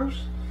every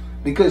verse,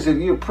 because of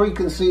your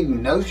preconceived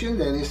notion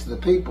that it's the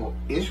people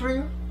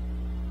Israel,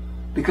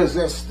 because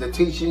that's the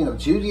teaching of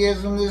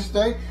Judaism this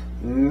day,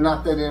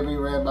 not that every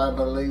rabbi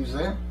believes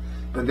that,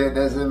 but that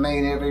doesn't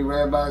mean every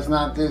rabbi is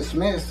not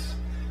dismissed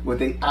with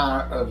the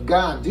eye of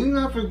God. Do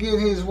not forget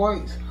his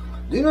ways.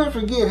 Do not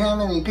forget how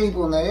many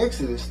people in the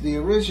Exodus, the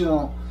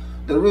original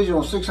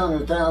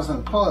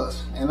 600,000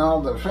 plus, and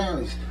all their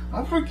families.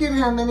 Don't forget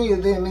how many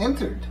of them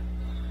entered.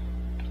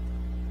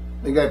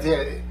 They got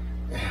that.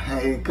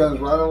 It comes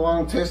right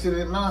along tested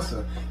at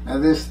Massa. Now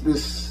this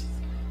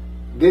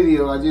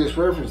video I just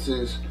referenced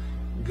is,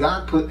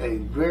 God put a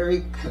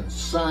very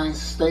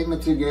concise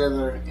statement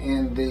together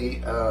in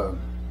the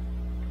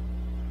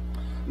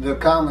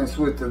comments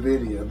with the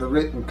video, the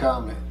written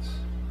comments.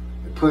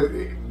 It put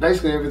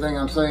basically everything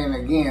I'm saying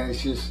again.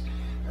 It's just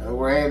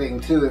we're adding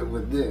to it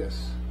with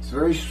this. It's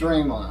very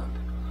streamlined.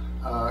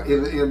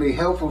 It'll be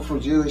helpful for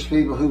Jewish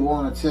people who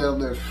want to tell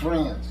their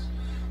friends.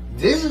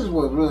 This is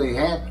what really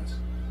happens.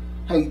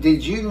 Hey,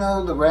 did you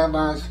know the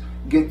rabbis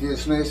get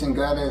dismissed and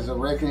God has a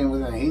reckoning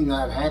with them and he's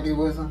not happy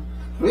with them?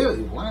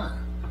 Really? Why?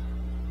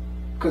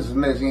 Because of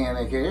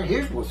Messianic era.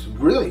 Here's what's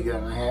really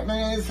going to happen,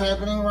 and it's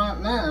happening right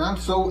now, and I'm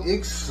so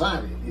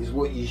excited, is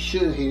what you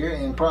should hear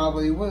and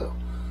probably will.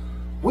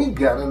 We've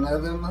got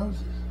another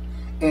Moses,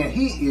 and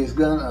he is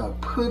going to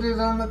put it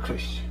on the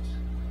Christians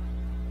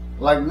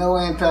like no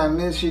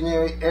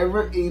anti-missionary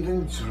ever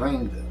even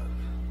dreamed of.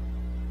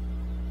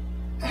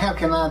 How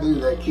can I do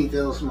that, Keith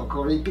Ellis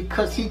McCordy?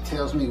 Because he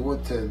tells me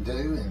what to do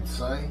and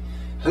say,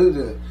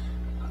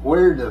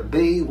 where to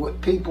be,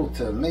 what people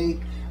to meet.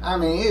 I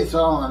mean, it's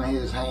all in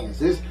his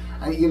hands.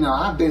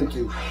 I've been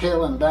through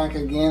hell and back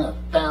again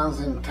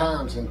 1,000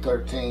 times in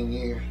 13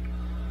 years.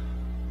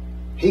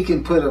 He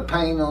can put a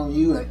pain on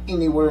you and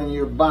anywhere in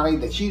your body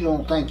that you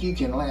don't think you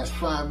can last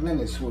 5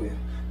 minutes with,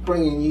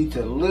 bringing you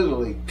to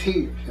literally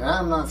tears. And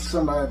I'm not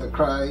somebody to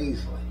cry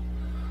easily,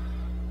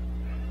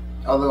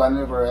 although I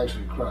never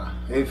actually cry.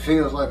 It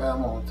feels like I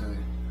want to.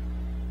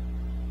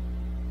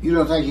 You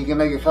don't think you can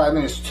make it 5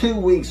 minutes. 2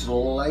 weeks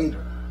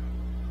later,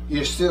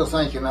 you're still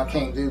thinking, I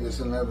can't do this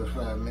another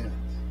 5 minutes.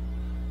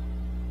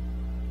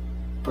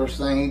 First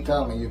thing he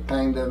told me, your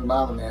pain doesn't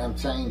bother me. I'm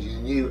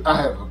changing you.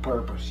 I have a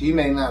purpose. You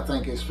may not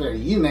think it's fair.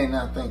 You may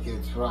not think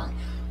it's right.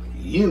 But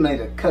you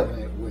made a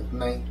covenant with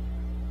me.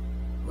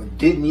 Well,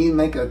 didn't you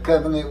make a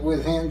covenant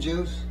with him,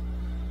 Jews?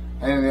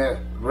 And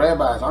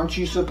rabbis, aren't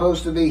you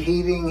supposed to be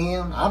heeding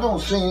him? I don't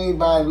see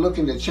anybody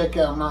looking to check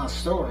out my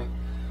story.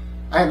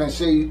 I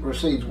haven't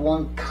received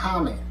one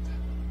comment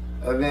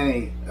of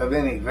any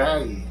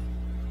value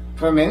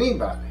from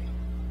anybody.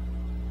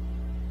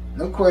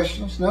 No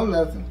questions, no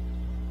nothing.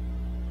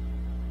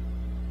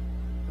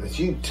 But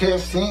you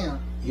test him.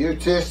 You're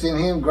testing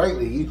him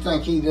greatly. You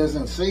think he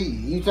doesn't see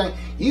you.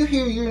 You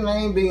hear your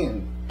name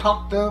being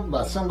talked of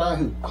by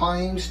somebody who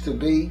claims to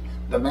be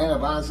the man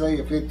of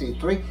Isaiah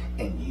 53,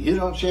 and you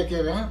don't check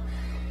it out.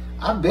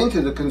 I've been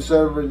to the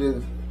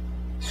conservative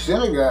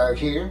synagogue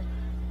here.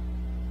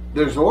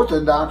 There's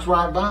Orthodox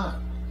right by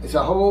it. It's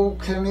a whole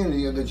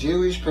community of the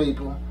Jewish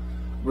people,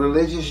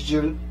 religious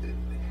Jew.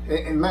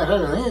 And matter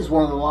of fact, I think it's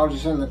one of the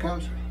largest in the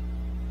country.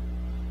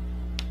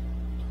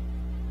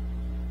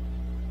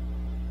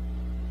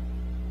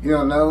 You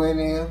don't know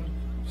any of them?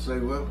 Say,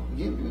 well,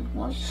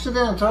 why don't you sit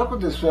down and talk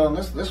with this fellow and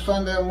let's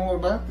find out more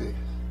about this.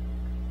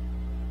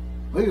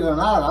 Believe it or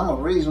not, I'm a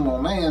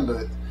reasonable man,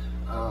 but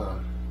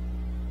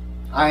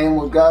I am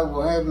what God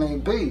will have me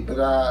be. But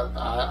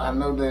I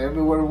know that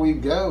everywhere we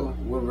go,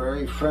 we're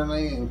very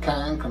friendly and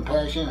kind,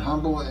 compassionate,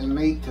 humble, and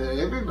meek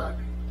to everybody.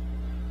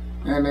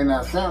 And it may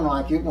not sound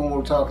like it when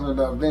we're talking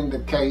about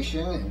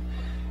vindication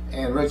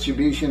and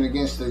retribution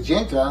against the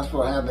Gentiles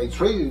for how they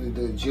treated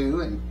the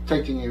Jew and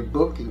taking your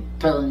book and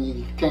telling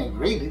you can't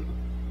read it.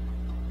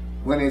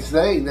 When it's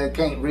they that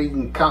can't read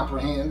and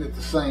comprehend at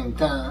the same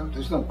time.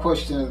 There's no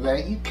question of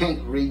that. You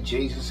can't read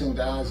Jesus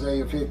into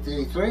Isaiah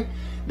 53.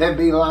 That'd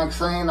be like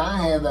saying I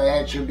have the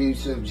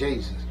attributes of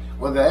Jesus.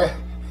 Well, that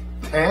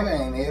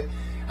ain't it.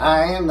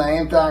 I am the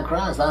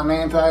Antichrist. I'm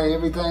anti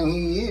everything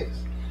he is.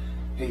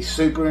 He's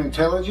super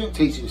intelligent,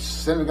 teaches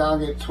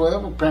synagogue at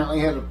 12, apparently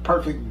had a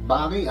perfect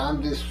body.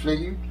 I'm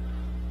disfigured.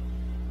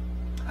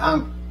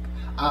 I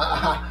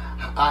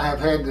have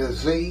had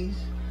disease.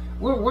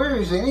 Where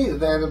is any of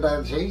that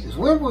about Jesus?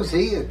 Where was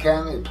he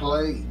accounted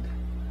plagued,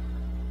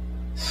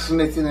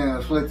 smitten and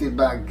afflicted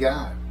by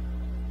God?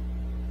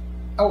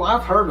 Oh,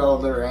 I've heard all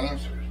their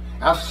answers.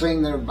 I've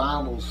seen their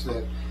Bibles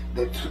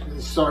that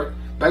start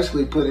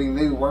basically putting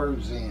new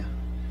words in.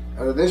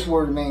 This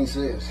word means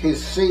this.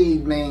 His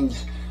seed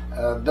means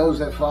those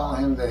that follow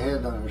him to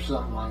heaven or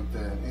something like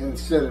that.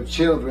 Instead of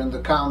children,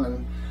 the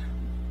common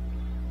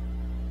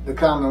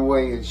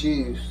way it's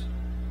used.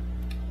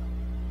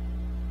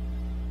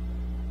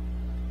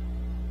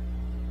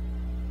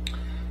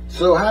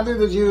 So how do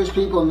the Jewish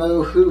people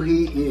know who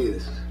he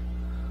is?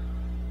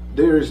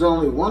 There is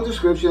only one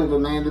description of a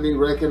man to be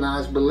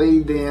recognized,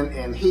 believed in,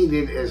 and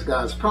heeded as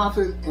God's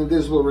prophet,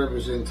 invisible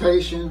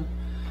representation,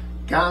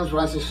 God's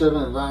righteous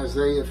servant of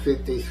Isaiah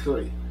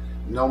 53.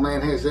 No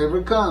man has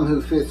ever come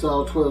who fits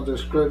all 12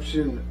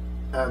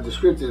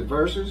 descriptive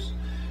verses,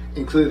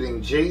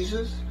 including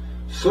Jesus,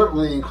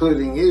 certainly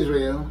including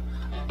Israel,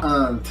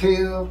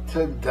 until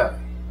today.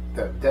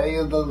 The day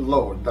of the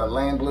Lord. The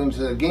land blooms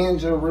again.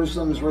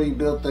 Jerusalem's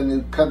rebuilt. The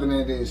new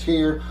covenant is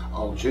here.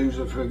 All Jews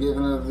are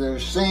forgiven of their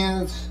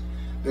sins.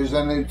 There's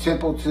a new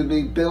temple to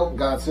be built.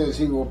 God says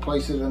he will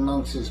place it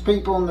amongst his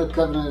people in the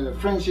covenant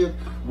of friendship,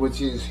 which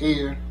is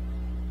here.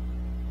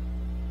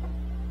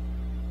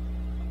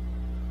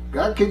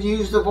 God could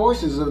use the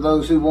voices of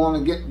those who want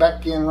to get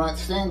back in right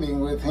standing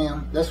with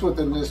him. That's what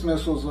the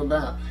dismissal's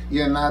about.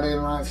 You're not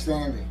in right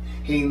standing.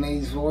 He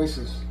needs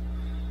voices.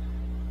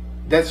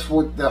 That's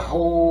what the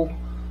whole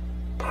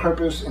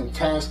purpose and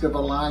task of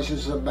Elijah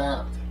is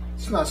about.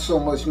 It's not so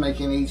much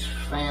making each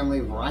family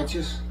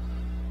righteous.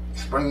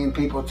 It's bringing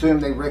people to him.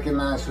 They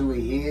recognize who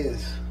he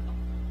is.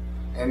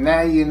 And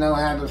now you know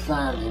how to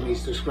find him.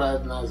 He's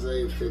described in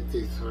Isaiah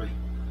 53.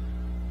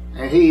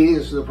 And he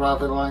is the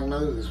prophet like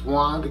Moses.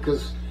 Why?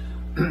 Because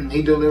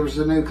he delivers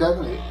the new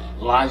covenant.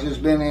 Elijah's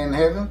been in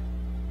heaven.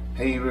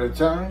 He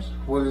returns.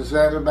 What is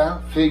that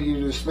about?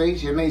 Figurative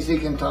speech. It means he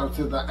can talk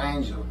to the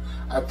angel.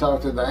 I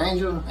talk to the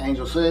angel.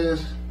 Angel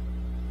says,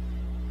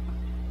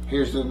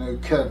 here's the new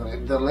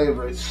covenant.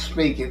 Deliver it,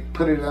 speak it,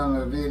 put it on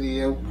a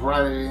video,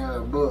 write it in a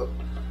book,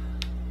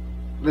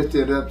 lift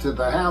it up to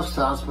the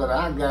housetops, but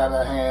I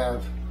gotta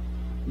have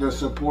the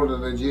support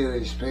of the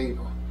Jewish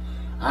people.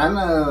 I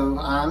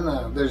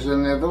know, there's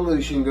an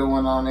evolution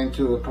going on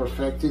into a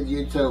perfected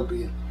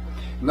utopia.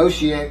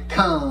 Moshiach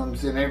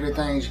comes and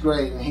everything's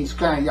great, and he's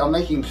kind of, y'all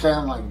make him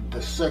sound like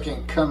the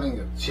second coming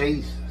of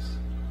Jesus.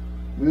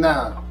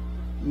 No.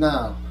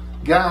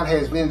 God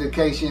has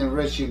vindication and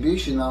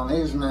retribution on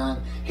his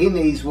mind. He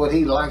needs what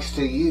he likes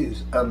to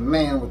use, a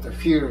man with a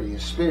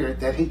furious spirit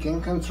that he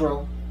can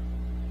control.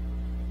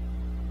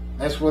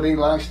 That's what he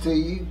likes to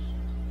use.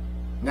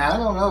 Now, I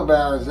don't know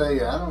about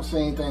Isaiah. I don't see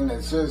anything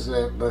that says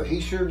that, but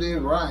he sure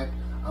did write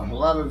a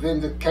lot of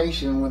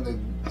vindication when the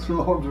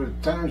Lord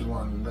returns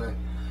one day.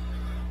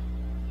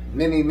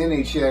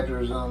 Many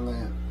chapters on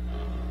that.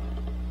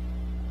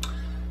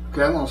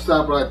 Okay, I'm going to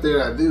stop right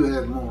there. I do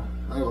have more.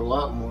 I have a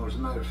lot more, as a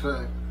matter of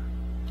fact.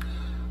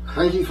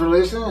 Thank you for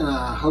listening, and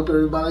I hope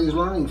everybody's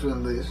learning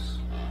from this.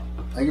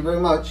 Thank you very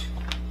much.